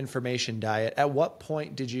changing your information diet, at what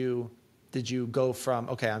point did you go from,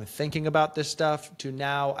 okay, I'm thinking about this stuff, to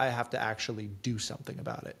now I have to actually do something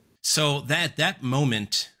about it? So that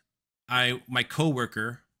moment, my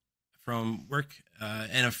coworker from work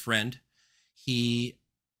and a friend, he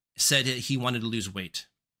said he wanted to lose weight.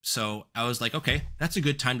 So I was like, okay, that's a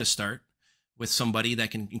good time to start with somebody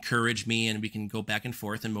that can encourage me, and we can go back and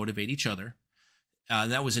forth and motivate each other.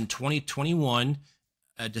 That was in 2021,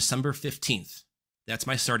 December 15th. That's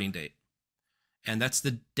my starting date. And that's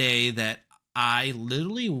the day that I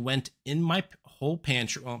literally went in my whole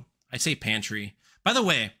pantry. Well, I say pantry. By the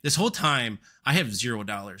way, this whole time I have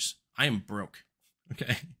 $0. I am broke.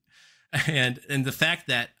 Okay. And the fact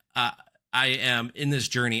that I am in this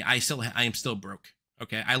journey, I am still broke.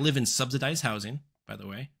 Okay. I live in subsidized housing, by the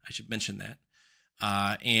way. I should mention that.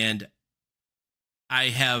 And I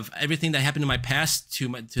have everything that happened in my past to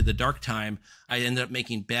the dark time. I ended up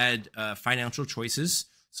making bad financial choices.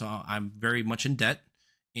 So I'm very much in debt,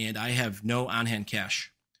 and I have no on-hand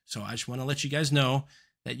cash. So I just want to let you guys know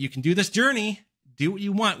that you can do this journey, do what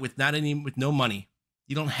you want with no money.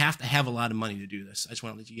 You don't have to have a lot of money to do this. I just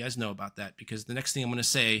want to let you guys know about that, because the next thing I'm going to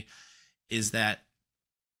say is that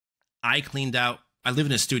I cleaned out. I live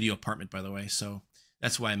in a studio apartment, by the way, so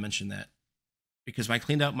that's why I mentioned that, because when I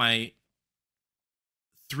cleaned out my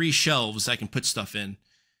 3 shelves I can put stuff in,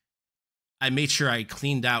 I made sure I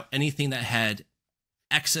cleaned out anything that had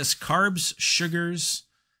excess carbs, sugars,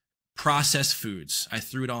 processed foods. I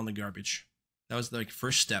threw it all in the garbage. That was the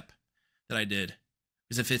first step that I did.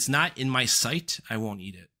 Because if it's not in my sight, I won't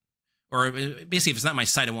eat it. Or basically, if it's not my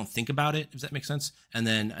sight, I won't think about it. Does that make sense? And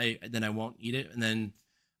then I won't eat it. And then,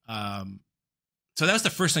 so that was the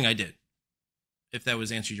first thing I did. If that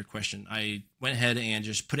was answered your question, I went ahead and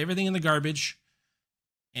just put everything in the garbage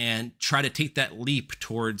and try to take that leap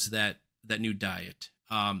towards that new diet.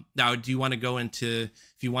 Now, do you want to go into,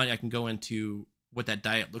 if you want, I can go into what that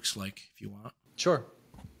diet looks like if you want. Sure.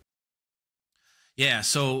 Yeah.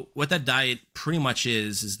 So what that diet pretty much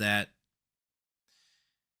is that,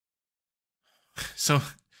 so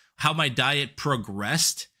how my diet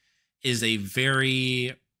progressed is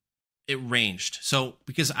it ranged. So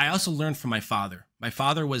because I also learned from my father. My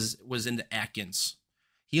father was into Atkins.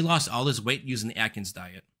 He lost all his weight using the Atkins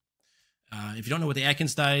diet. If you don't know what the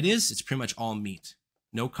Atkins diet is, it's pretty much all meat,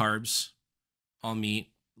 no carbs, all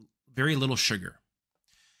meat, very little sugar.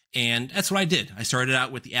 And that's what I did. I started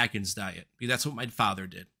out with the Atkins diet because that's what my father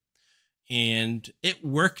did. And it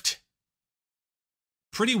worked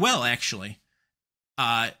pretty well, actually.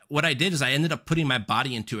 What I did is I ended up putting my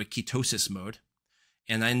body into a ketosis mode,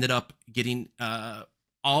 and I ended up getting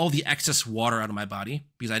all the excess water out of my body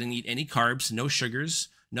because I didn't eat any carbs, no sugars,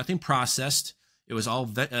 nothing processed. It was all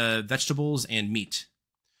vegetables and meat,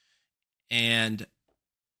 and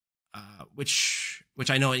which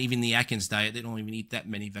I know even the Atkins diet, they don't even eat that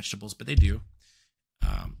many vegetables, but they do.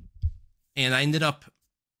 And I ended up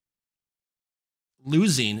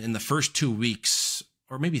losing in the first 2 weeks,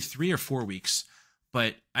 or maybe 3 or 4 weeks,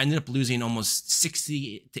 but I ended up losing almost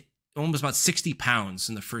about 60 pounds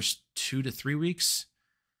in the first 2 to 3 weeks.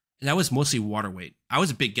 And that was mostly water weight. I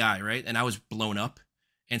was a big guy, right? And I was blown up.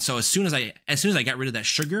 And so as soon as I got rid of that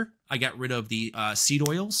sugar, I got rid of the seed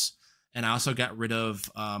oils, and I also got rid of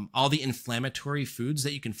all the inflammatory foods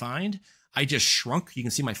that you can find. I just shrunk. You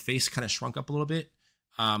can see my face kind of shrunk up a little bit.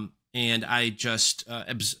 And I just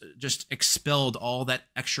expelled all that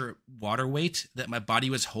extra water weight that my body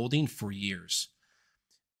was holding for years.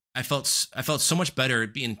 I felt so much better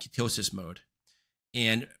being in ketosis mode.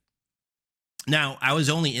 And now I was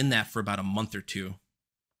only in that for about a month or two,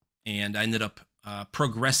 and I ended up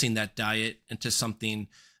progressing that diet into something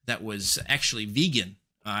that was actually vegan.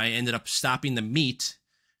 I ended up stopping the meat.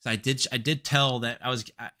 So I did tell that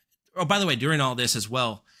oh, by the way, during all this as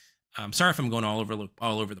well, I'm sorry if I'm going all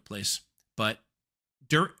over the place, but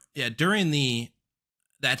during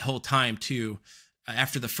that whole time too,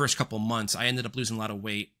 after the first couple months, I ended up losing a lot of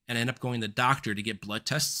weight, and I ended up going to the doctor to get blood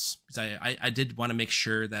tests because I did want to make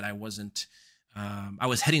sure that I wasn't I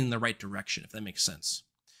was heading in the right direction, if that makes sense.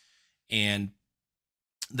 And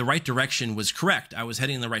the right direction was correct. I was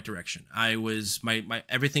heading in the right direction. I was my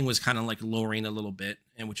everything was kind of like lowering a little bit,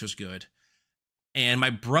 and which was good. And my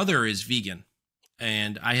brother is vegan,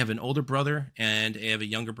 and I have an older brother and I have a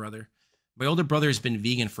younger brother. My older brother has been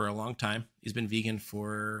vegan for a long time. He's been vegan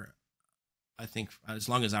for, I think, as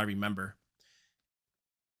long as I remember.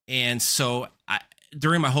 And so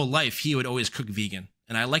during my whole life, he would always cook vegan,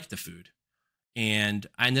 and I liked the food. And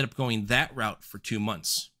I ended up going that route for 2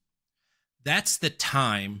 months. That's the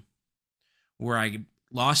time where I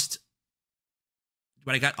lost,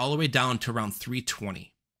 but I got all the way down to around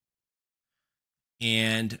 320.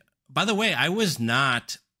 And by the way, I was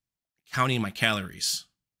not counting my calories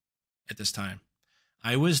at this time.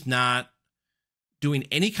 I was not doing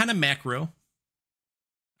any kind of macro.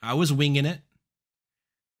 I was winging it.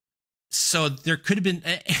 So there could have been,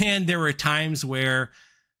 and there were times where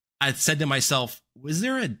I said to myself, was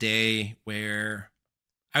there a day where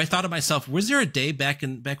I thought of myself, was there a day back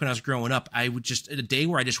when I was growing up, a day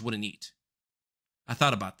where I just wouldn't eat? I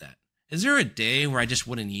thought about that. Is there a day where I just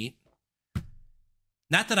wouldn't eat?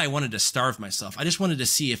 Not that I wanted to starve myself. I just wanted to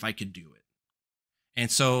see if I could do it.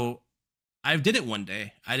 And so I did it one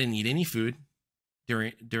day. I didn't eat any food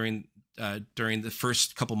during the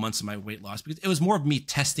first couple months of my weight loss, because it was more of me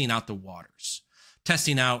testing out the waters,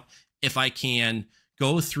 testing out if I can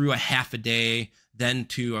go through a half a day, then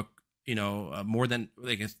to more than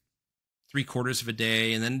like a 3/4 of a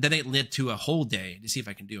day. And then it led to a whole day to see if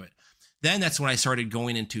I can do it. Then that's when I started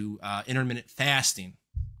going into intermittent fasting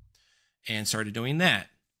and started doing that.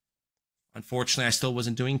 Unfortunately, I still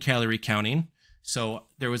wasn't doing calorie counting. So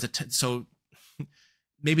there was so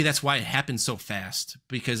maybe that's why it happened so fast,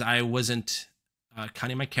 because I wasn't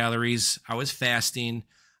counting my calories. I was fasting.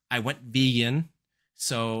 I went vegan.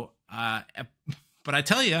 So, but I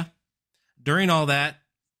tell you, during all that,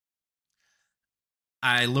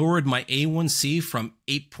 I lowered my A1C from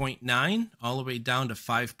 8.9 all the way down to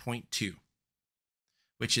 5.2,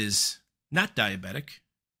 which is not diabetic.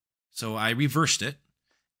 So I reversed it.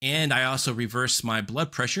 And I also reversed my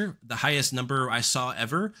blood pressure. The highest number I saw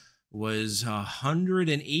ever was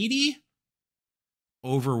 180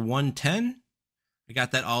 over 110. I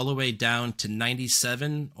got that all the way down to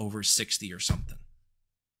 97 over 60 or something.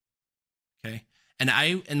 Okay.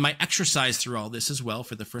 And my exercise through all this as well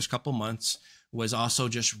for the first couple months was also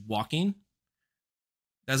just walking.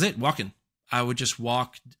 That's it, walking. I would just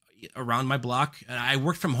walk around my block, and I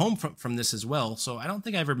worked from home from this as well. So I don't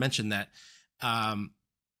think I ever mentioned that.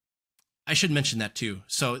 I should mention that too.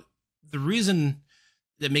 So the reason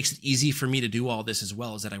that makes it easy for me to do all this as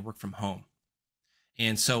well is that I work from home.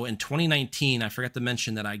 And so in 2019, I forgot to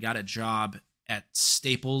mention that I got a job at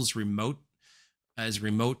Staples Remote as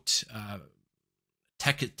remote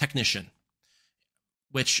technician,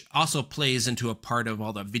 which also plays into a part of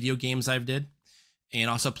all the video games I've did, and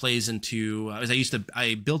also plays into as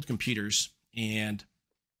I build computers, and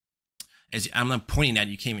as I'm not pointing at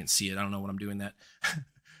you, can't even see it. I don't know what I'm doing that,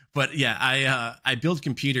 but yeah, I build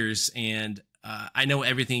computers, and I know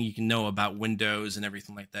everything you can know about Windows and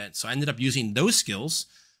everything like that. So I ended up using those skills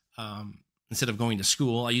instead of going to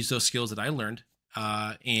school. I used those skills that I learned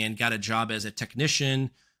and got a job as a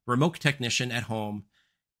technician, remote technician at home,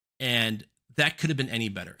 and that could have been any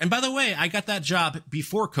better. And by the way, I got that job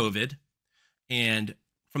before COVID, and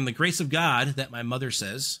from the grace of God, that my mother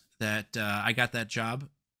says that I got that job,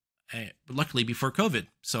 luckily before COVID,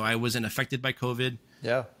 so I wasn't affected by COVID.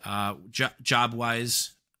 Yeah. Job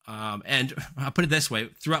wise, and I'll put it this way: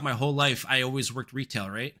 throughout my whole life, I always worked retail,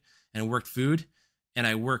 right, and worked food, and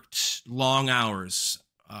I worked long hours.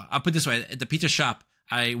 I'll put it this way: at the pizza shop,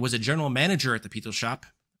 I was a general manager at the pizza shop,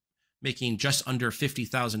 making just under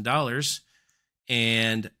 $50,000,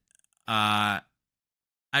 and I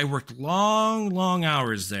worked long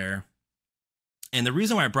hours there. And the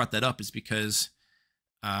reason why I brought that up is because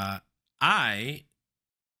I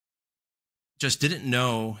just didn't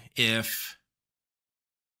know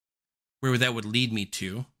where that would lead me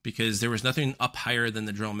to, because there was nothing up higher than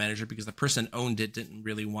the general manager, because the person owned it didn't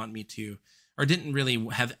really want me to, or didn't really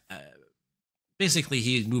have, basically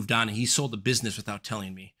he had moved on and he sold the business without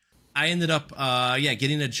telling me. I ended up,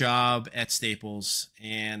 getting a job at Staples,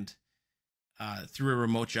 and through a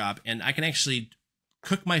remote job, and I can actually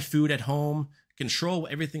cook my food at home, control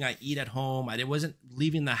everything I eat at home. I wasn't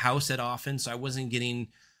leaving the house that often, so I wasn't getting.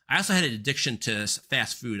 I also had an addiction to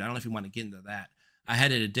fast food. I don't know if you want to get into that. I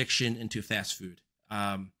had an addiction into fast food.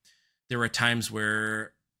 There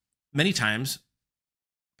were many times,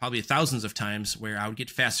 probably thousands of times, where I would get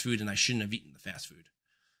fast food and I shouldn't have eaten the fast food.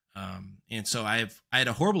 And so I had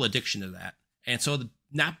a horrible addiction to that. And so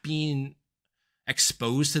not being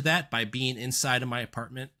exposed to that by being inside of my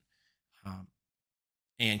apartment,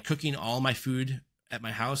 and cooking all my food at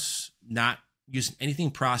my house, not using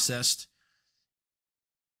anything processed.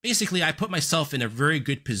 Basically, I put myself in a very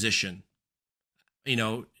good position.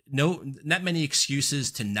 Not many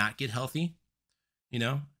excuses to not get healthy,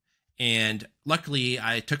 and luckily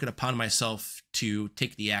I took it upon myself to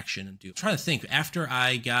take the action and do it. I'm trying to think, after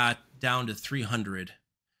I got down to 300,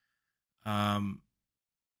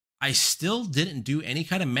 I still didn't do any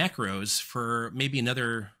kind of macros for maybe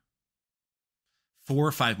another 4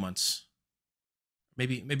 or 5 months,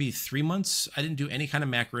 maybe 3 months. I didn't do any kind of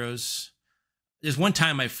macros. There's one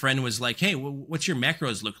time my friend was like, "Hey, what's your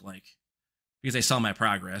macros look like?" Because they saw my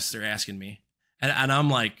progress. They're asking me, and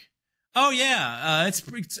I'm like, "Oh yeah,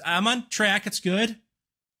 I'm on track. It's good."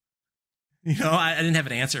 I didn't have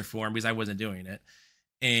an answer for him because I wasn't doing it,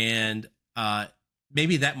 and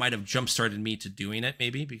maybe that might have jump started me to doing it.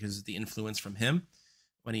 Maybe because of the influence from him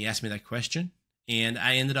when he asked me that question, and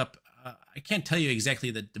I ended up. I can't tell you exactly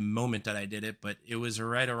the moment that I did it, but it was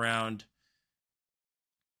right around,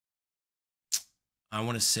 I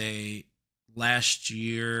want to say last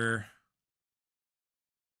year,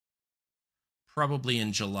 probably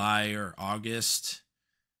in July or August.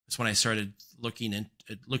 That's when I started looking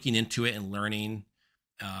into it and learning.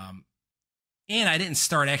 And I didn't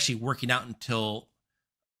start actually working out until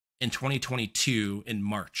in 2022 in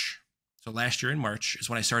March. So last year in March is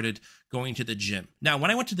when I started going to the gym. Now,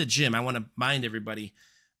 when I went to the gym, I want to remind everybody,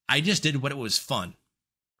 I just did what it was fun,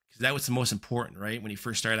 because that was the most important, right? When you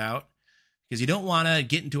first start out, because you don't want to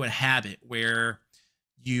get into a habit where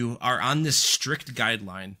you are on this strict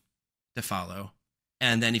guideline to follow,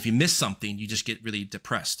 and then if you miss something, you just get really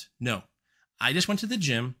depressed. No, I just went to the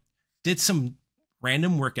gym, did some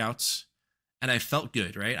random workouts, and I felt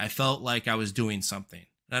good, right? I felt like I was doing something,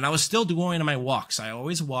 and I was still going on my walks. I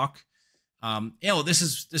always walk. This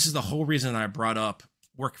is the whole reason I brought up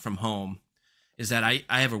work from home, is that I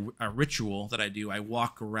have a ritual that I do. I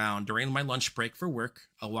walk around during my lunch break for work.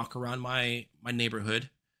 I'll walk around my neighborhood.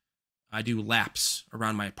 I do laps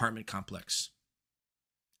around my apartment complex,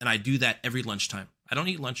 and I do that every lunchtime. I don't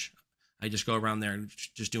eat lunch. I just go around there and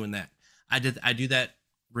just doing that. I do that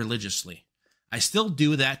religiously. I still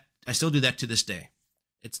do that. I still do that to this day.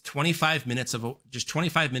 It's 25 minutes just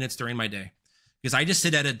 25 minutes during my day, because I just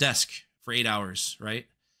sit at a desk for 8 hours, right?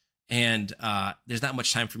 And there's not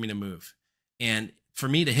much time for me to move. And for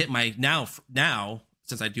me to hit my now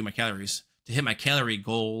since I do my calories, to hit my calorie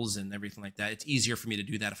goals and everything like that, it's easier for me to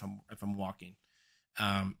do that if I'm walking.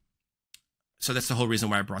 So that's the whole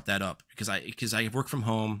reason why I brought that up, because I work from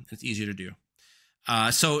home and it's easier to do.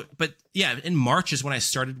 But yeah, in March is when I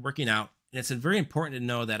started working out, and it's very important to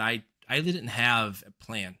know that I didn't have a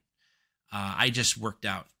plan. I just worked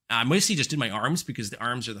out. I mostly just did my arms because the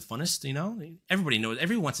arms are the funnest. Everybody knows,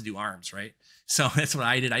 everyone wants to do arms, right? So that's what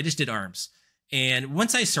I did. I just did arms. And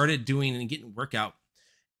once I started doing and getting workout,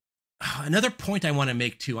 another point I want to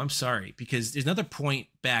make too, I'm sorry, because there's another point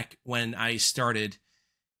back when I started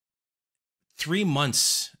 3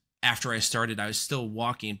 months after I started, I was still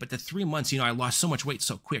walking, but the 3 months, I lost so much weight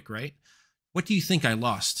so quick, right? What do you think I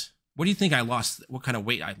lost? What do you think I lost? What kind of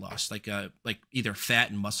weight I lost? Like either fat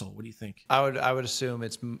and muscle. What do you think? I would assume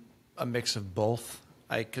it's a mix of both.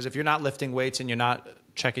 Because if you're not lifting weights and you're not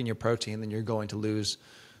checking your protein, then you're going to lose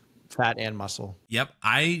fat and muscle. Yep.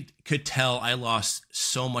 I could tell I lost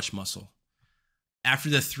so much muscle. After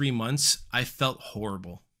the 3 months, I felt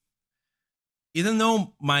horrible. Even though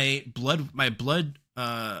all my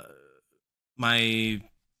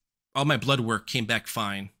blood work came back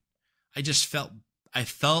fine, I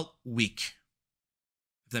felt weak.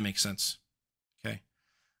 If that makes sense. Okay.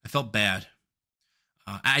 I felt bad.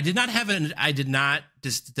 I did not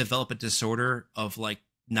develop a disorder of like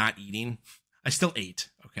not eating. I still ate.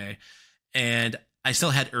 Okay. And I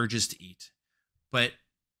still had urges to eat, but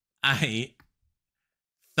I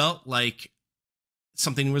felt like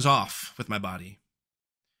something was off with my body.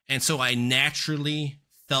 And so I naturally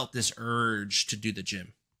felt this urge to do the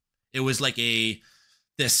gym. It was like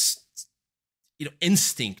this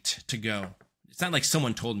instinct to go. It's not like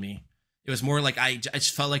someone told me. It was more like I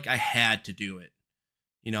just felt like I had to do it.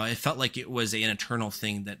 It felt like it was an internal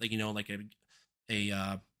thing that like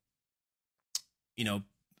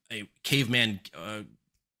a caveman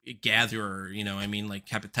gatherer, like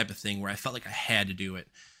type of thing where I felt like I had to do it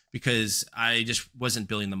because I just wasn't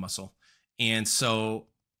building the muscle. And so,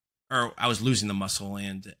 or I was losing the muscle,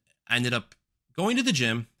 and I ended up going to the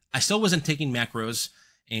gym. I still wasn't taking macros,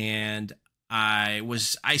 and I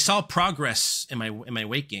saw progress in my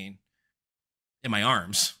weight gain in my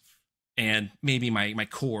arms and maybe my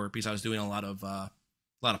core because I was doing a lot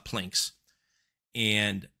of planks.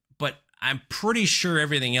 But I'm pretty sure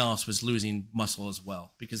everything else was losing muscle as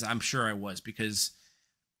well, because I'm sure I was, because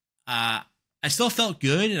I still felt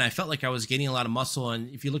good and I felt like I was gaining a lot of muscle. And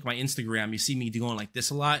if you look at my Instagram, you see me going like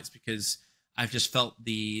this a lot. It's because I've just felt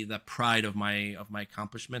the pride of my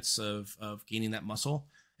accomplishments of gaining that muscle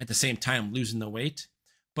at the same time losing the weight.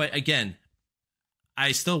 But again,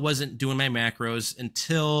 I still wasn't doing my macros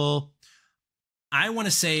until I want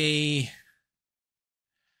to say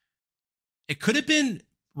it could have been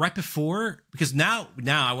right before, because now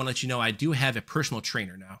I want to let you know I do have a personal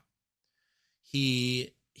trainer now.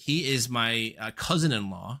 He is my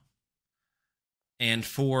cousin-in-law, and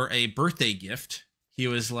for a birthday gift, he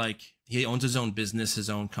was like, he owns his own business, his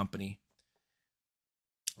own company,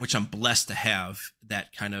 which I'm blessed to have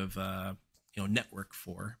that kind of network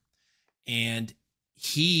for. And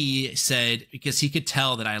he said, because he could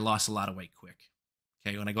tell that I lost a lot of weight quick.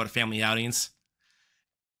 Okay, when I go to family outings,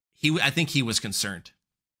 I think he was concerned.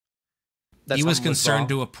 He was concerned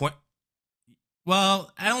to a point.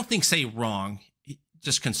 Well, I don't think say wrong,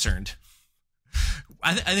 just concerned.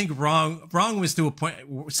 I think wrong was to a point.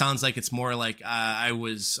 Sounds like it's more like I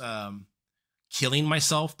was killing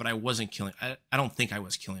myself, but I wasn't killing. I don't think I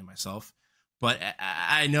was killing myself, but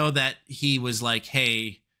I know that he was like,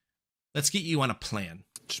 "Hey, let's get you on a plan."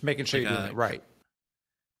 Just making sure you're doing it right.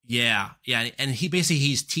 Yeah, and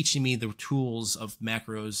he's teaching me the tools of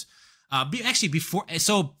macros. Actually, before,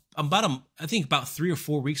 so I think about 3 or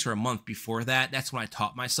 4 weeks or a month before that, that's when I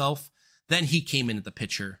taught myself. Then he came into the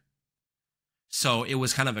picture. So it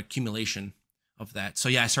was kind of accumulation of that. So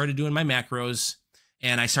yeah, I started doing my macros,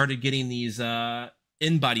 and I started getting these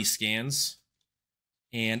in-body scans.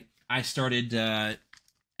 And I started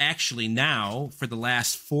actually now for the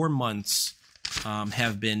last 4 months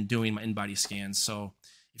have been doing my in-body scans. So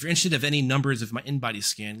if you're interested of any numbers of my in-body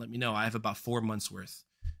scan, let me know. I have about 4 months worth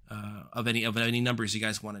of any numbers you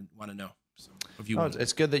guys want to know. So if you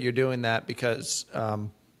it's good that you're doing that because as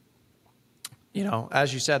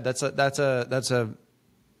you said, that's a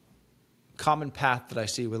common path that I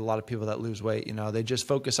see with a lot of people that lose weight. They just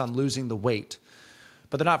focus on losing the weight,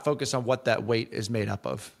 but they're not focused on what that weight is made up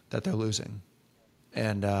of that they're losing.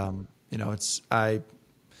 And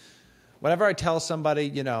whenever I tell somebody,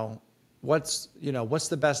 what's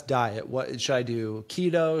the best diet? What should I do?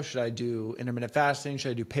 Keto? Should I do intermittent fasting?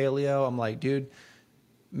 Should I do paleo? I'm like, dude,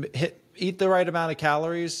 eat the right amount of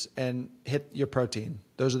calories and hit your protein.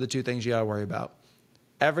 Those are the two things you got to worry about.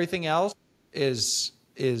 Everything else is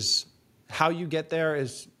how you get there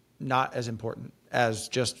is not as important as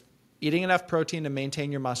just eating enough protein to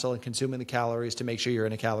maintain your muscle and consuming the calories to make sure you're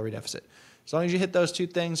in a calorie deficit. As long as you hit those two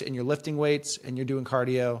things and you're lifting weights and you're doing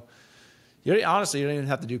cardio, Honestly, you don't even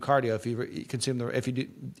have to do cardio if if you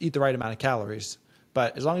eat the right amount of calories.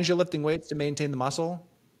 But as long as you're lifting weights to maintain the muscle,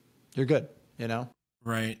 you're good, you know?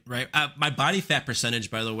 Right, right. My body fat percentage,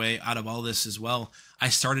 by the way, out of all this as well, I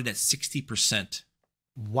started at 60%.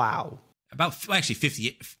 Wow. Actually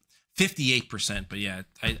 58%, but yeah,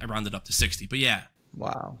 I rounded up to 60. But yeah.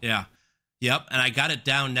 Wow. Yeah. Yep. And I got it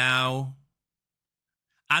down now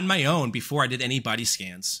on my own before I did any body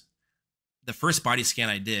scans. The first body scan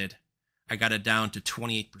I did, I got it down to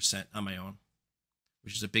 28% on my own,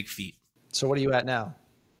 which is a big feat. So what are you at now?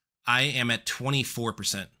 I am at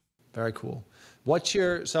 24%. Very cool.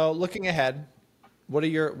 So looking ahead, what are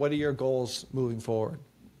your goals moving forward?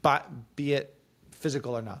 But be it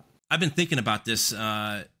physical or not. I've been thinking about this.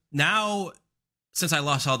 Now, since I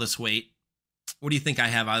lost all this weight, what do you think I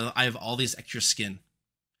have? I have all this extra skin.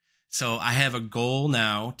 So I have a goal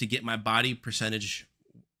now to get my body percentage,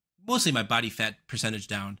 mostly my body fat percentage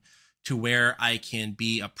down to where I can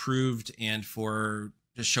be approved and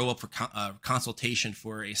to show up for consultation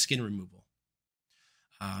for a skin removal.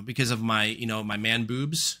 Because of my man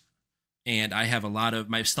boobs, and I have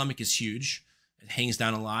my stomach is huge. It hangs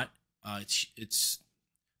down a lot. It's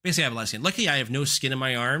basically I have a lot of skin. Luckily, I have no skin in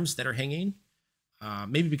my arms that are hanging.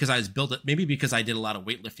 Maybe because maybe because I did a lot of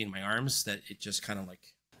weightlifting in my arms that it just kind of like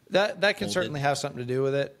that can certainly have something to do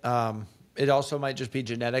with it. It also might just be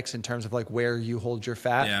genetics in terms of like where you hold your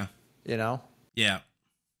fat. Yeah. You know? Yeah.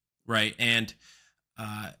 Right. And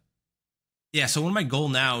yeah, so one of my goal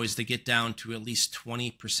now is to get down to at least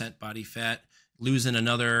 20% body fat,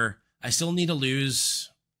 I still need to lose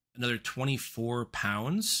another 24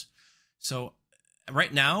 pounds. So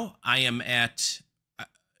right now I am at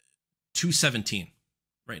 217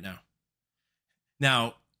 right now.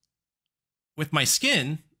 Now, with my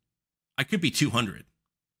skin, I could be 200.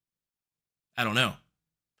 I don't know.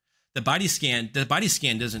 The body scan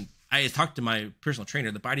doesn't, I talked to my personal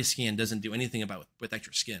trainer, the body scan doesn't do anything with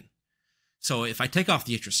extra skin. So if I take off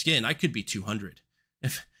the extra skin, I could be 200.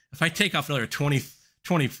 If I take off another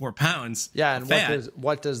 24 pounds. Yeah. And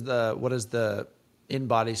what does the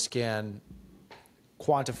in-body scan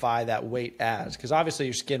quantify that weight as? Because obviously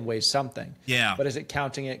your skin weighs something. Yeah. But is it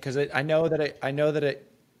counting it? Because I know that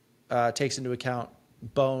it takes into account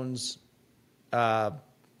bones,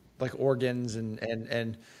 like organs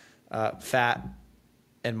and fat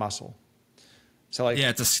and muscle. So like, yeah,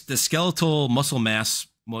 it's the skeletal muscle mass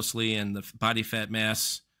mostly, and the body fat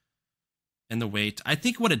mass and the weight. I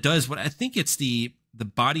think what it does, I think it's the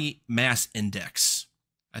body mass index.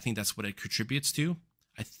 I think that's what it contributes to.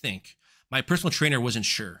 I think my personal trainer wasn't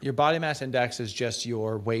sure. Your body mass index is just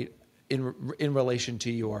your weight in relation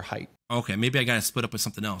to your height. Okay, maybe I got to split up with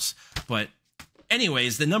something else. But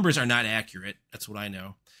anyways, the numbers are not accurate. That's what I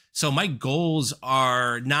know. So my goals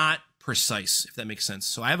are not precise, if that makes sense.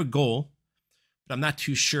 So I have a goal, but I'm not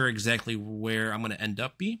too sure exactly where I'm going to end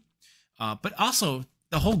up be. But also,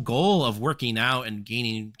 the whole goal of working out and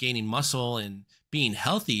gaining muscle and being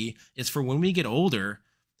healthy is for when we get older,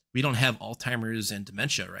 we don't have Alzheimer's and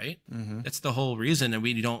dementia, right? Mm-hmm. That's the whole reason, and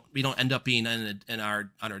we don't end up being on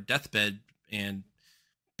our deathbed, and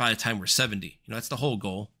by the time we're 70, that's the whole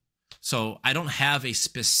goal. So I don't have a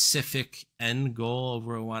specific end goal of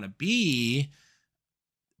where I want to be,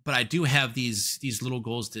 but I do have these little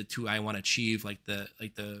goals that I want to achieve, like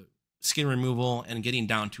the skin removal and getting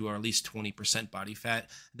down to or at least 20% body fat.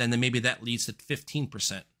 Then maybe that leads to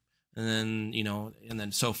 15%, and then and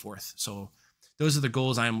then so forth. So those are the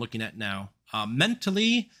goals I am looking at now.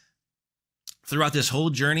 Mentally, throughout this whole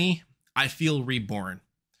journey, I feel reborn.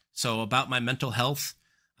 So about my mental health,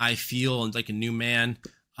 I feel like a new man.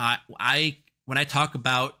 When I talk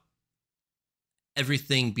about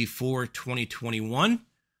everything before 2021,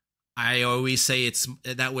 I always say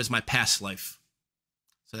that was my past life.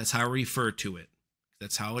 So that's how I refer to it.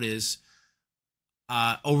 That's how it is.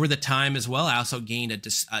 Over the time as well, I also gained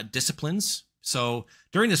disciplines. So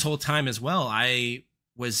during this whole time as well, I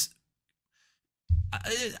wrote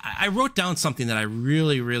down something that I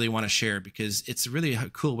really, really want to share because it's really a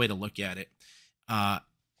cool way to look at it.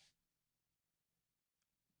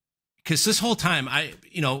 Because this whole time,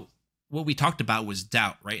 what we talked about was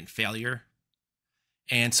doubt, right? And failure.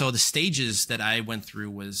 And so the stages that I went through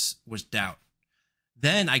was doubt.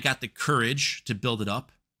 Then I got the courage to build it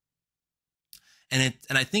up. And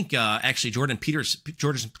I think actually Jordan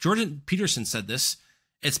Peterson said this: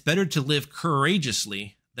 it's better to live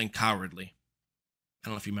courageously than cowardly. I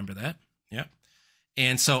don't know if you remember that. Yeah.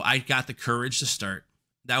 And so I got the courage to start.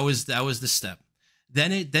 That was the step.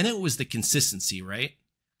 Then it was the consistency, right?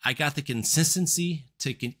 I got the consistency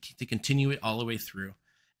to continue it all the way through.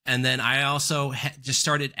 And then I also just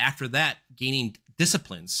started after that gaining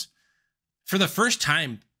disciplines. For the first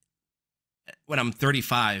time when I'm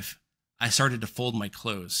 35, I started to fold my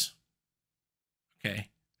clothes. Okay.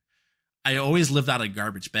 I always lived out of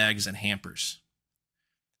garbage bags and hampers.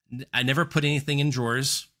 I never put anything in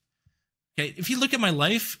drawers. Okay. If you look at my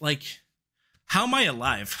life, like, how am I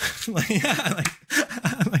alive? like, yeah,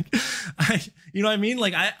 you know what I mean?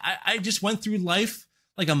 Like, I just went through life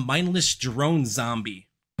like a mindless drone zombie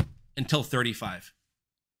until 35.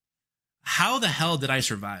 How the hell did I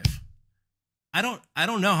survive? I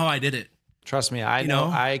don't know how I did it. Trust me, I know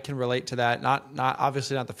I can relate to that. Not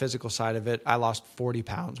obviously not the physical side of it. I lost 40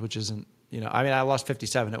 pounds, which isn't, I mean, I lost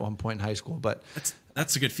 57 at one point in high school, but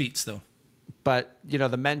that's a good feat still. But,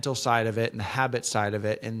 the mental side of it and the habit side of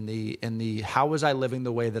it and the how was I living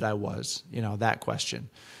the way that I was, that question.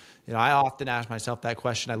 I often ask myself that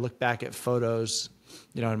question. I look back at photos,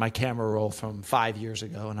 in my camera roll from 5 years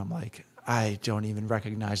ago, and I'm like, I don't even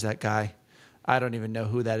recognize that guy. I don't even know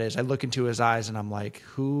who that is. I look into his eyes and I'm like,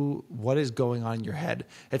 what is going on in your head?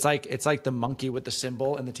 It's like the monkey with the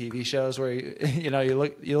symbol in the TV shows where,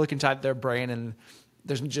 you look inside their brain and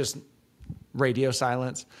there's just radio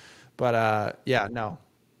silence. But yeah, no,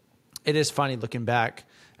 it is funny looking back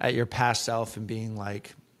at your past self and being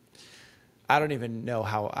like, I don't even know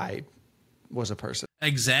how I was a person.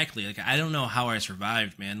 Exactly. Like, I don't know how I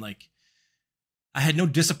survived, man. Like, I had no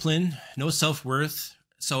discipline, no self-worth.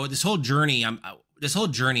 So this whole journey, I'm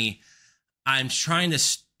trying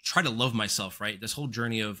to love myself, right? This whole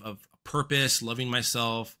journey of purpose, loving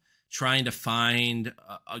myself, trying to find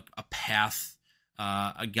a path,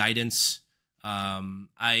 a guidance.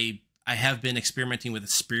 I have been experimenting with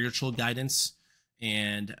spiritual guidance,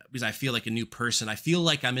 and because I feel like a new person, I feel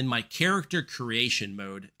like I'm in my character creation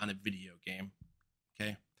mode on a video game.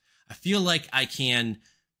 Okay. I feel like I can't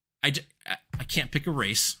pick a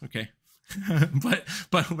race. Okay. but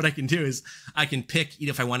what I can do is I can pick,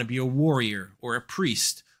 if I want to be a warrior or a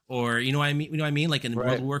priest or, what I mean? Like in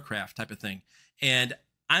World of Warcraft type of thing. And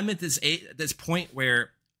I'm at this point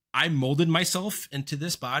where I molded myself into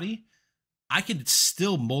this body. I could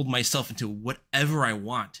still mold myself into whatever I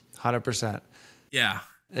want. 100%. Yeah.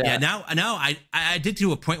 Now I did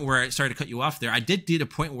to a point where I started to cut you off there. I did to a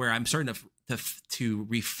point where I'm starting to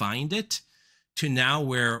refine it to now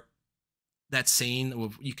where that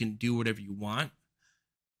saying you can do whatever you want.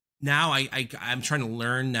 Now I'm trying to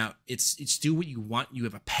learn now. It's do what you want. You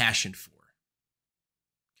have a passion for.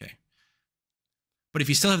 Okay. But if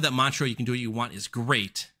you still have that mantra, you can do what you want is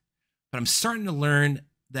great. But I'm starting to learn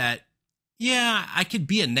that, yeah, I could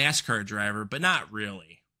be a NASCAR driver, but not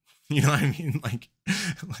really. You know what I mean? Like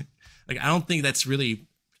I don't think that's really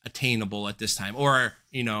attainable at this time. Or,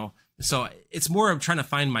 so it's more of trying to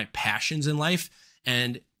find my passions in life.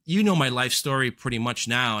 And my life story pretty much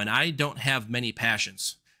now, and I don't have many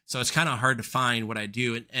passions. So it's kind of hard to find what I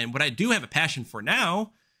do. And what I do have a passion for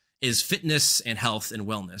now is fitness and health and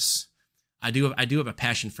wellness. I do have a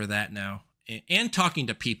passion for that now. And talking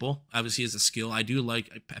to people, obviously, is a skill. I do like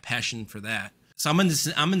a passion for that. So I'm in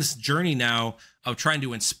this journey now of trying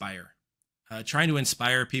to inspire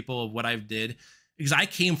people of what I've did, because I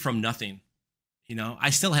came from nothing. I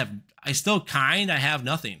still have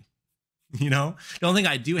nothing. The only thing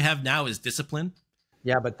I do have now is discipline.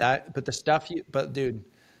 Yeah, but dude,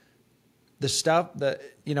 the stuff that,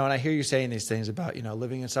 and I hear you saying these things about,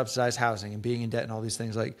 living in subsidized housing and being in debt and all these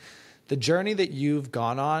things, like the journey that you've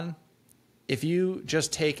gone on, if you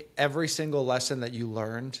just take every single lesson that you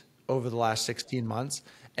learned over the last 16 months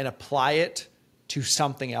and apply it to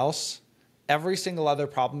something else, every single other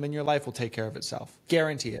problem in your life will take care of itself.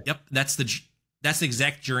 Guarantee it. Yep. That's the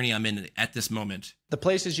exact journey I'm in at this moment. The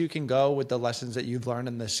places you can go with the lessons that you've learned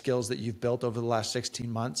and the skills that you've built over the last 16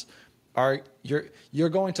 months are you're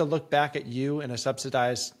going to look back at you in a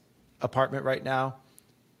subsidized apartment right now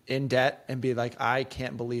in debt and be like, I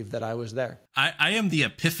can't believe that I was there. I am the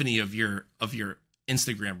epiphany of your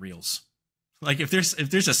Instagram reels. Like if there's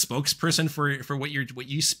a spokesperson for what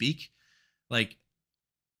you speak, like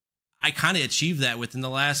I kind of achieved that within the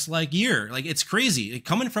last year. Like it's crazy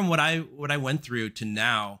coming from what I went through to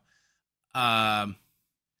now. Man,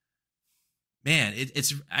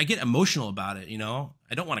 it's I get emotional about it.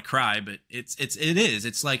 I don't want to cry, but it is.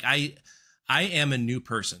 It's like I am a new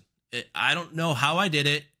person. I don't know how I did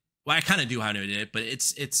it. Well, I kind of do how I did it, but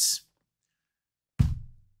it's.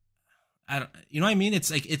 I don't. You know what I mean?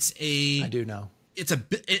 It's like I do know. It's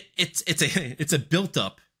a built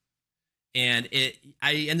up. And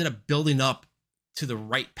I ended up building up to the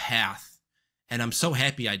right path, and I'm so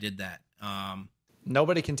happy I did that.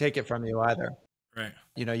 Nobody can take it from you either. Right.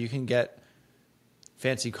 You can get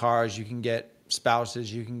fancy cars, you can get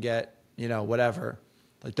spouses, you can get, whatever.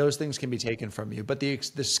 Like those things can be taken from you, but the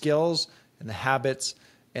skills and the habits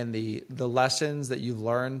and the lessons that you've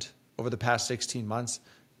learned over the past 16 months,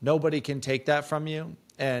 nobody can take that from you.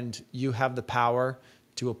 And you have the power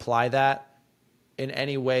to apply that in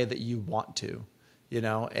any way that you want to,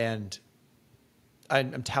 and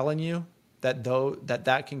I'm telling you that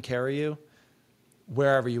that can carry you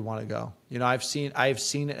wherever you want to go. I've seen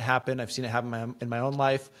it happen. I've seen it happen in my own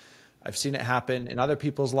life. I've seen it happen in other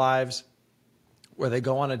people's lives where they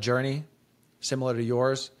go on a journey similar to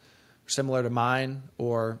yours, similar to mine,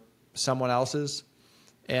 or someone else's.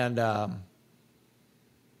 And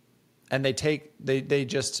they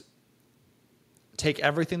just take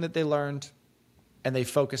everything that they learned and they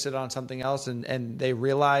focus it on something else. And they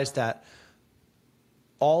realize that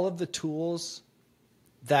all of the tools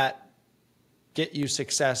that get you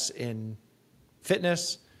success in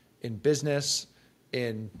fitness, in business,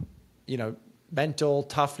 in, mental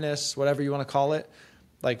toughness, whatever you want to call it,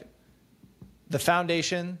 like the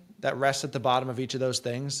foundation that rests at the bottom of each of those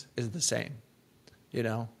things is the same,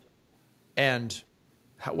 and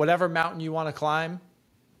whatever mountain you want to climb,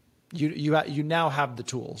 you now have the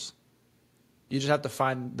tools. You just have to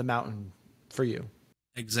find the mountain for you.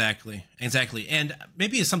 Exactly. And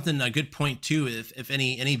maybe it's a good point too, if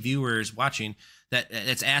any viewers watching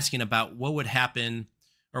that's asking about what would happen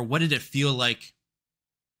or what did it feel like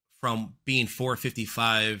from being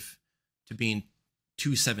 455 to being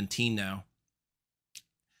 217 now.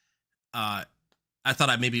 I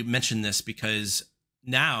thought I'd maybe mention this because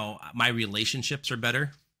now my relationships are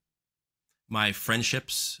better. My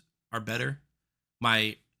friendships are better.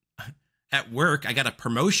 At work, I got a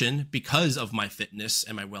promotion because of my fitness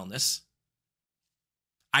and my wellness.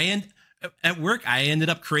 At work, I ended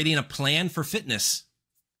up creating a plan for fitness.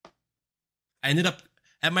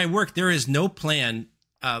 At my work, there is no plan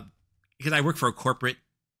because I work for a corporate,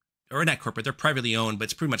 or not corporate, they're privately owned, but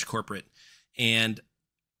it's pretty much corporate. And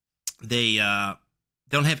they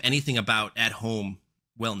don't have anything about at-home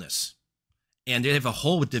wellness. And they have a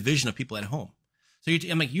whole division of people at home. So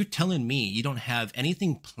I'm like, you're telling me you don't have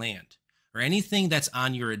anything planned or anything that's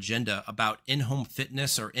on your agenda about in-home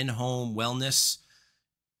fitness or in-home wellness,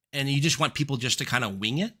 and you just want people just to kind of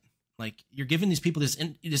wing it? Like, you're giving these people this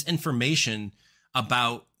information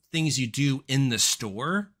about things you do in the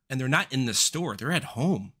store, and they're not in the store, they're at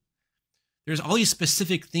home. There's all these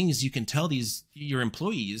specific things you can tell your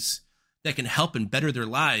employees that can help and better their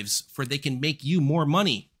lives for they can make you more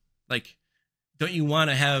money. Like, don't you want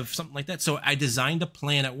to have something like that? So I designed a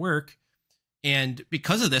plan at work, and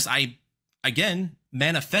because of this, I again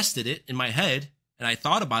manifested it in my head, and I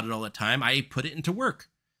thought about it all the time. I put it into work.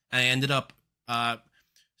 I ended up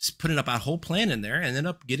putting up a whole plan in there, and ended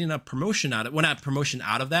up getting a promotion out of it. Well, not promotion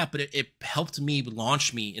out of that, but it helped me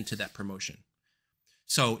launch me into that promotion.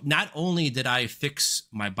 So not only did I fix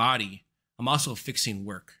my body, I'm also fixing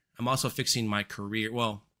work. I'm also fixing my career,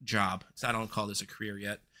 job. So I don't call this a career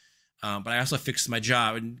yet. But I also fixed my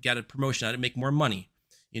job and got a promotion out to make more money.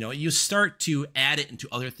 You start to add it into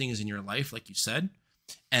other things in your life, like you said,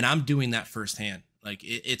 and I'm doing that firsthand. Like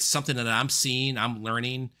it's something that I'm seeing, I'm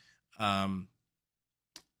learning. I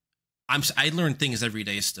learn things every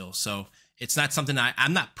day still. So it's not something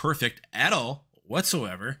I'm not perfect at all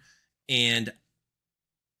whatsoever. And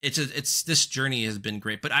this journey has been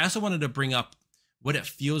great. But I also wanted to bring up what it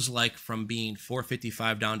feels like from being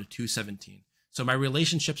 455 down to 217. So my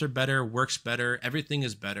relationships are better, work's better, everything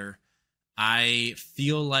is better. I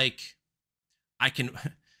feel like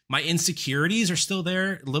my insecurities are still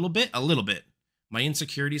there a little bit. My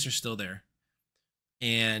insecurities are still there.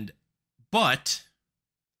 But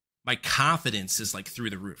my confidence is like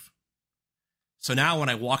through the roof. So now when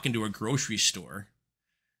I walk into a grocery store,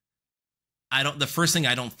 the first thing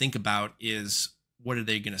I don't think about is, what are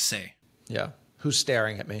they going to say? Yeah. Who's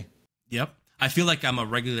staring at me? Yep. I feel like I'm a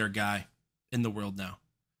regular guy in the world now.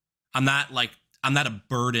 I'm not a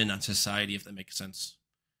burden on society, if that makes sense.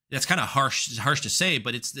 That's kind of harsh. It's harsh to say,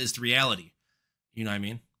 but it's the reality. You know what I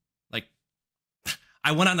mean? Like,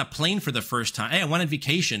 I went on a plane for the first time. Hey, I went on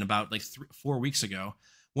vacation about 4 weeks ago.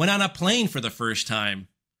 Went on a plane for the first time.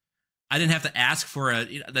 I didn't have to ask for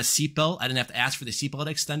the seatbelt. I didn't have to ask for the seatbelt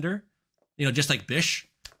extender. Just like Bish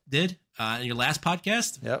did in your last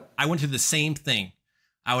podcast. Yep. I went through the same thing.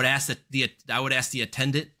 I would ask the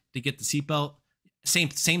attendant to get the seatbelt.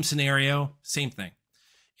 Same scenario, same thing.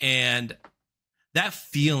 And that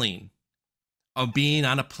feeling of being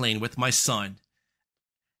on a plane with my son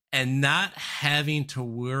and not having to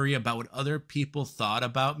worry about what other people thought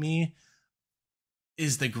about me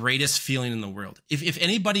is the greatest feeling in the world. If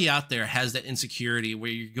anybody out there has that insecurity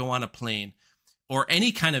where you go on a plane or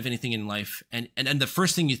any kind of anything in life, and the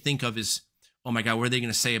first thing you think of is, oh my God, what are they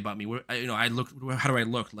going to say about me? How do I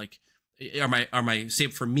look? Like, say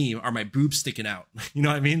for me, are my boobs sticking out? You know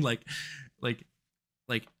what I mean? Like,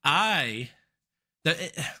 like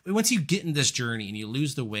once you get in this journey and you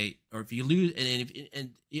lose the weight, or if you lose,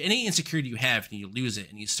 and any insecurity you have and you lose it,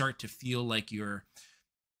 and you start to feel like you're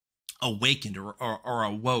awakened or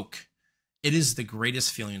awoke, it is the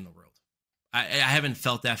greatest feeling in the world. I haven't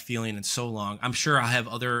felt that feeling in so long. I'm sure I'll have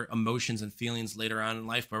other emotions and feelings later on in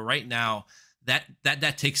life, but right now,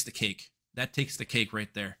 that takes the cake. That takes the cake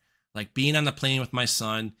right there. Like being on the plane with my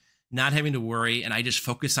son, not having to worry, and I just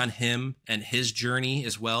focus on him and his journey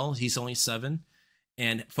as well. He's only 7,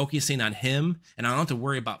 and focusing on him, and I don't have to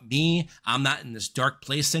worry about me. I'm not in this dark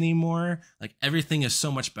place anymore. Like everything is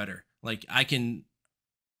so much better. Like I can,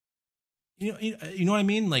 you know what I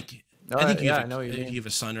mean? Like I think you have a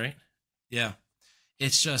son, right? Yeah.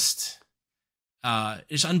 It's just,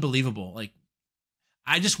 it's unbelievable. Like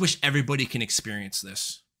I just wish everybody can experience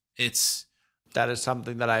this. That is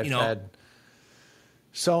something that I've said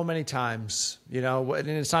so many times, and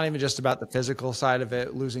it's not even just about the physical side of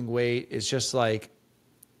it, losing weight. It's just like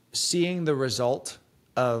seeing the result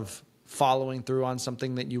of following through on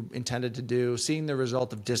something that you intended to do, seeing the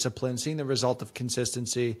result of discipline, seeing the result of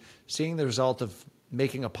consistency, seeing the result of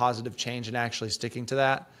making a positive change and actually sticking to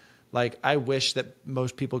that. Like, I wish that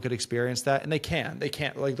most people could experience that, and they can't.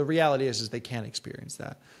 Like, the reality is they can't experience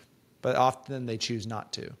that, but often they choose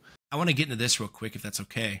not to. I want to get into this real quick, if that's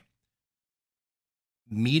okay.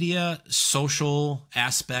 Media, social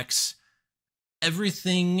aspects,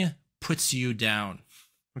 everything puts you down.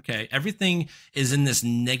 Okay. Everything is in this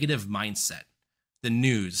negative mindset. The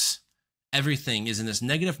news, everything is in this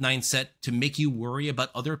negative mindset to make you worry about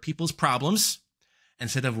other people's problems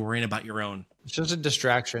instead of worrying about your own. It's just a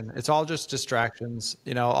distraction. It's all just distractions.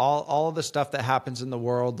 All of the stuff that happens in the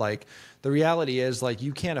world. Like, the reality is, like,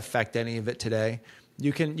 you can't affect any of it today.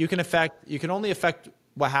 You can only affect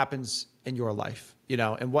what happens in your life,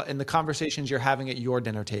 and the conversations you're having at your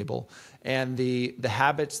dinner table, and the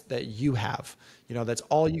habits that you have. That's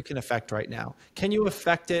all you can affect right now. Can you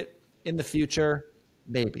affect it in the future?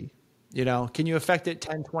 Maybe. Can you affect it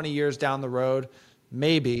 10, 20 years down the road?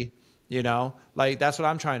 Maybe. Like, that's what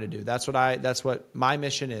I'm trying to do. That's what my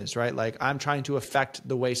mission is, right? Like, I'm trying to affect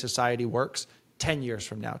the way society works 10 years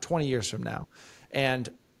from now, 20 years from now. And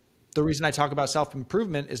the reason I talk about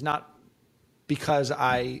self-improvement is not because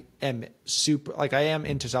I am I am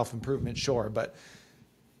into self-improvement, sure, but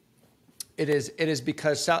it is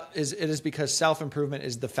because self-improvement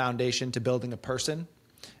is the foundation to building a person,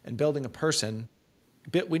 and building a person,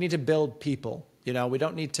 we need to build people. We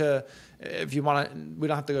don't need to, we don't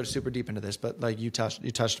have to go super deep into this, but like you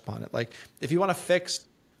touched upon it. Like, if you want to fix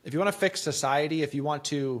society, if you want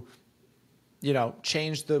to,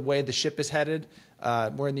 change the way the ship is headed,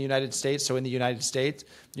 we're in the United States. So in the United States,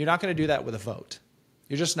 you're not going to do that with a vote.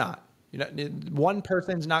 You're just not. One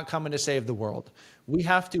person's not coming to save the world. We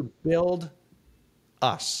have to build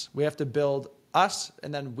us. We have to build us,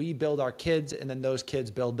 and then we build our kids, and then those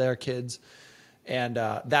kids build their kids. And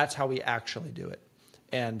that's how we actually do it.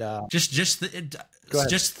 And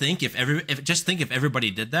just think if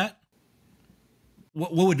everybody did that,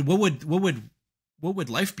 what would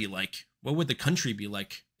life be like? What would the country be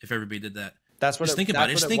like if everybody did that? That's what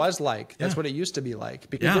it was like. That's what it used to be like,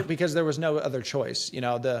 because there was no other choice.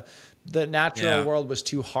 The natural world was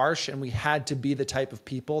too harsh, and we had to be the type of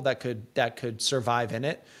people that could survive in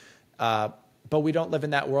it. But we don't live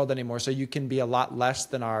in that world anymore. So you can be a lot less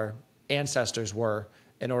than our ancestors were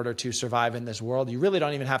in order to survive in this world. You really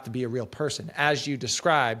don't even have to be a real person, as you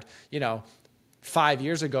described. 5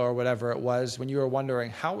 years ago or whatever it was, when you were wondering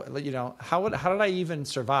how did I even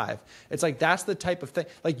survive? It's like, that's the type of thing.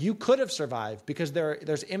 Like, you could have survived because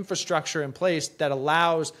there's infrastructure in place that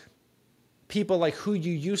allows people like who I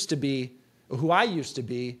used to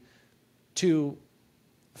be, to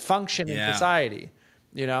function in society,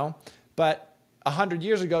 But 100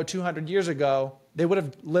 years ago, 200 years ago, they would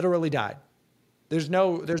have literally died. There's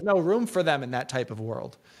no room for them in that type of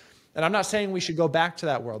world. And I'm not saying we should go back to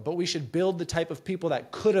that world, but we should build the type of people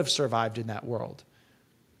that could have survived in that world,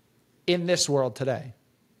 in this world today.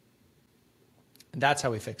 And that's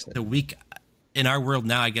how we fix it. The weak in our world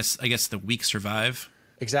now, I guess the weak survive.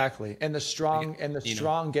 Exactly. And the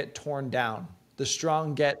strong get torn down. The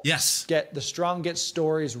strong get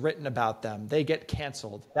stories written about them. They get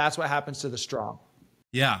canceled. That's what happens to the strong.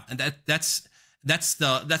 Yeah, and that's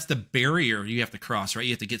the barrier you have to cross, right?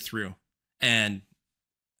 You have to get through. And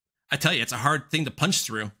I tell you, it's a hard thing to punch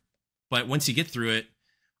through, but once you get through it,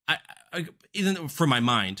 I even for my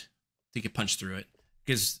mind to get punched through it,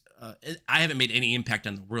 because I haven't made any impact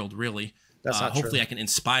on the world, really. That's not hopefully true. I can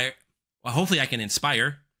inspire. Well, hopefully I can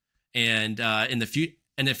inspire, and in the future,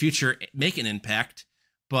 in the future make an impact,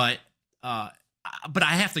 but I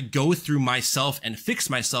have to go through myself and fix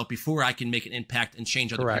myself before I can make an impact and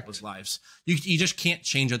change other Correct. people's lives. You just can't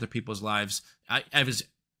change other people's lives. I was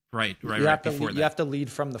right You before that. You have to lead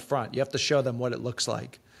from the front. You have to show them what it looks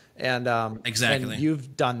like. And Exactly. and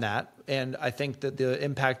you've done that. And I think that the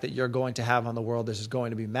impact that you're going to have on the world is going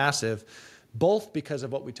to be massive, both because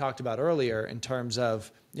of what we talked about earlier in terms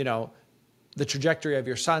of, you know, the trajectory of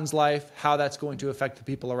your son's life, how that's going to affect the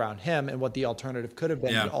people around him and what the alternative could have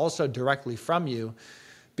been, Yeah. but also directly from you,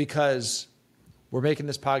 because we're making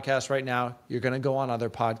this podcast right now. You're going to go on other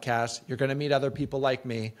podcasts. You're going to meet other people like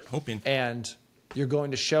me. Hoping. And you're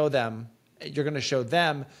going to show them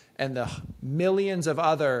and the millions of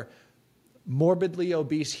other morbidly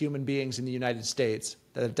obese human beings in the United States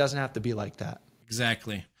that it doesn't have to be like that.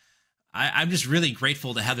 Exactly. I'm just really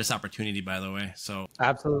grateful to have this opportunity, by the way. So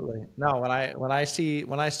Absolutely. No, when I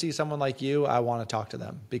see someone like you, I want to talk to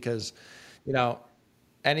them, because, you know,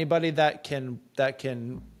 anybody that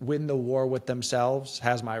can win the war with themselves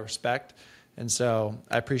has my respect. And so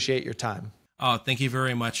I appreciate your time. Oh, thank you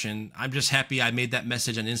very much. And I'm just happy I made that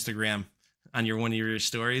message on Instagram on one of your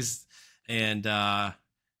stories. And yeah,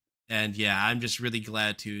 I'm just really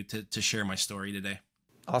glad to share my story today.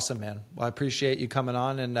 Awesome, man. Well, I appreciate you coming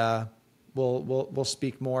on, and we'll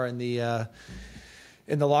speak more in the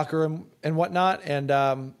locker room and whatnot.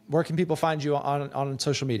 And where can people find you on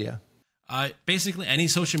social media? Basically, any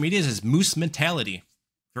social media is Moose Mentality.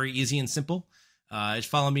 Very easy and simple. Just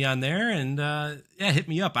follow me on there, and yeah, hit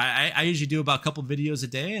me up. I usually do about a couple videos a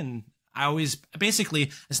day, and I always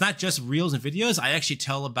basically, it's not just reels and videos. I actually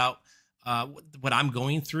tell about what I'm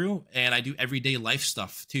going through, and I do everyday life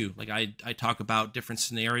stuff too. Like I talk about different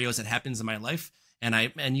scenarios that happens in my life,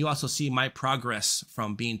 and you also see my progress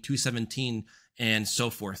from being 217 and so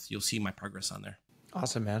forth. You'll see my progress on there.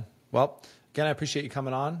 Awesome, man. Well, again, I appreciate you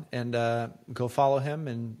coming on, and go follow him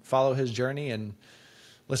and follow his journey and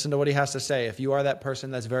listen to what he has to say. If you are that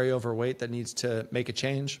person that's very overweight that needs to make a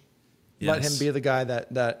change, let him be the guy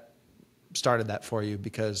that started that for you,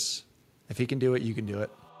 because if he can do it, you can do it.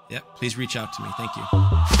 Yep. Please reach out to me. Thank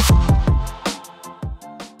you.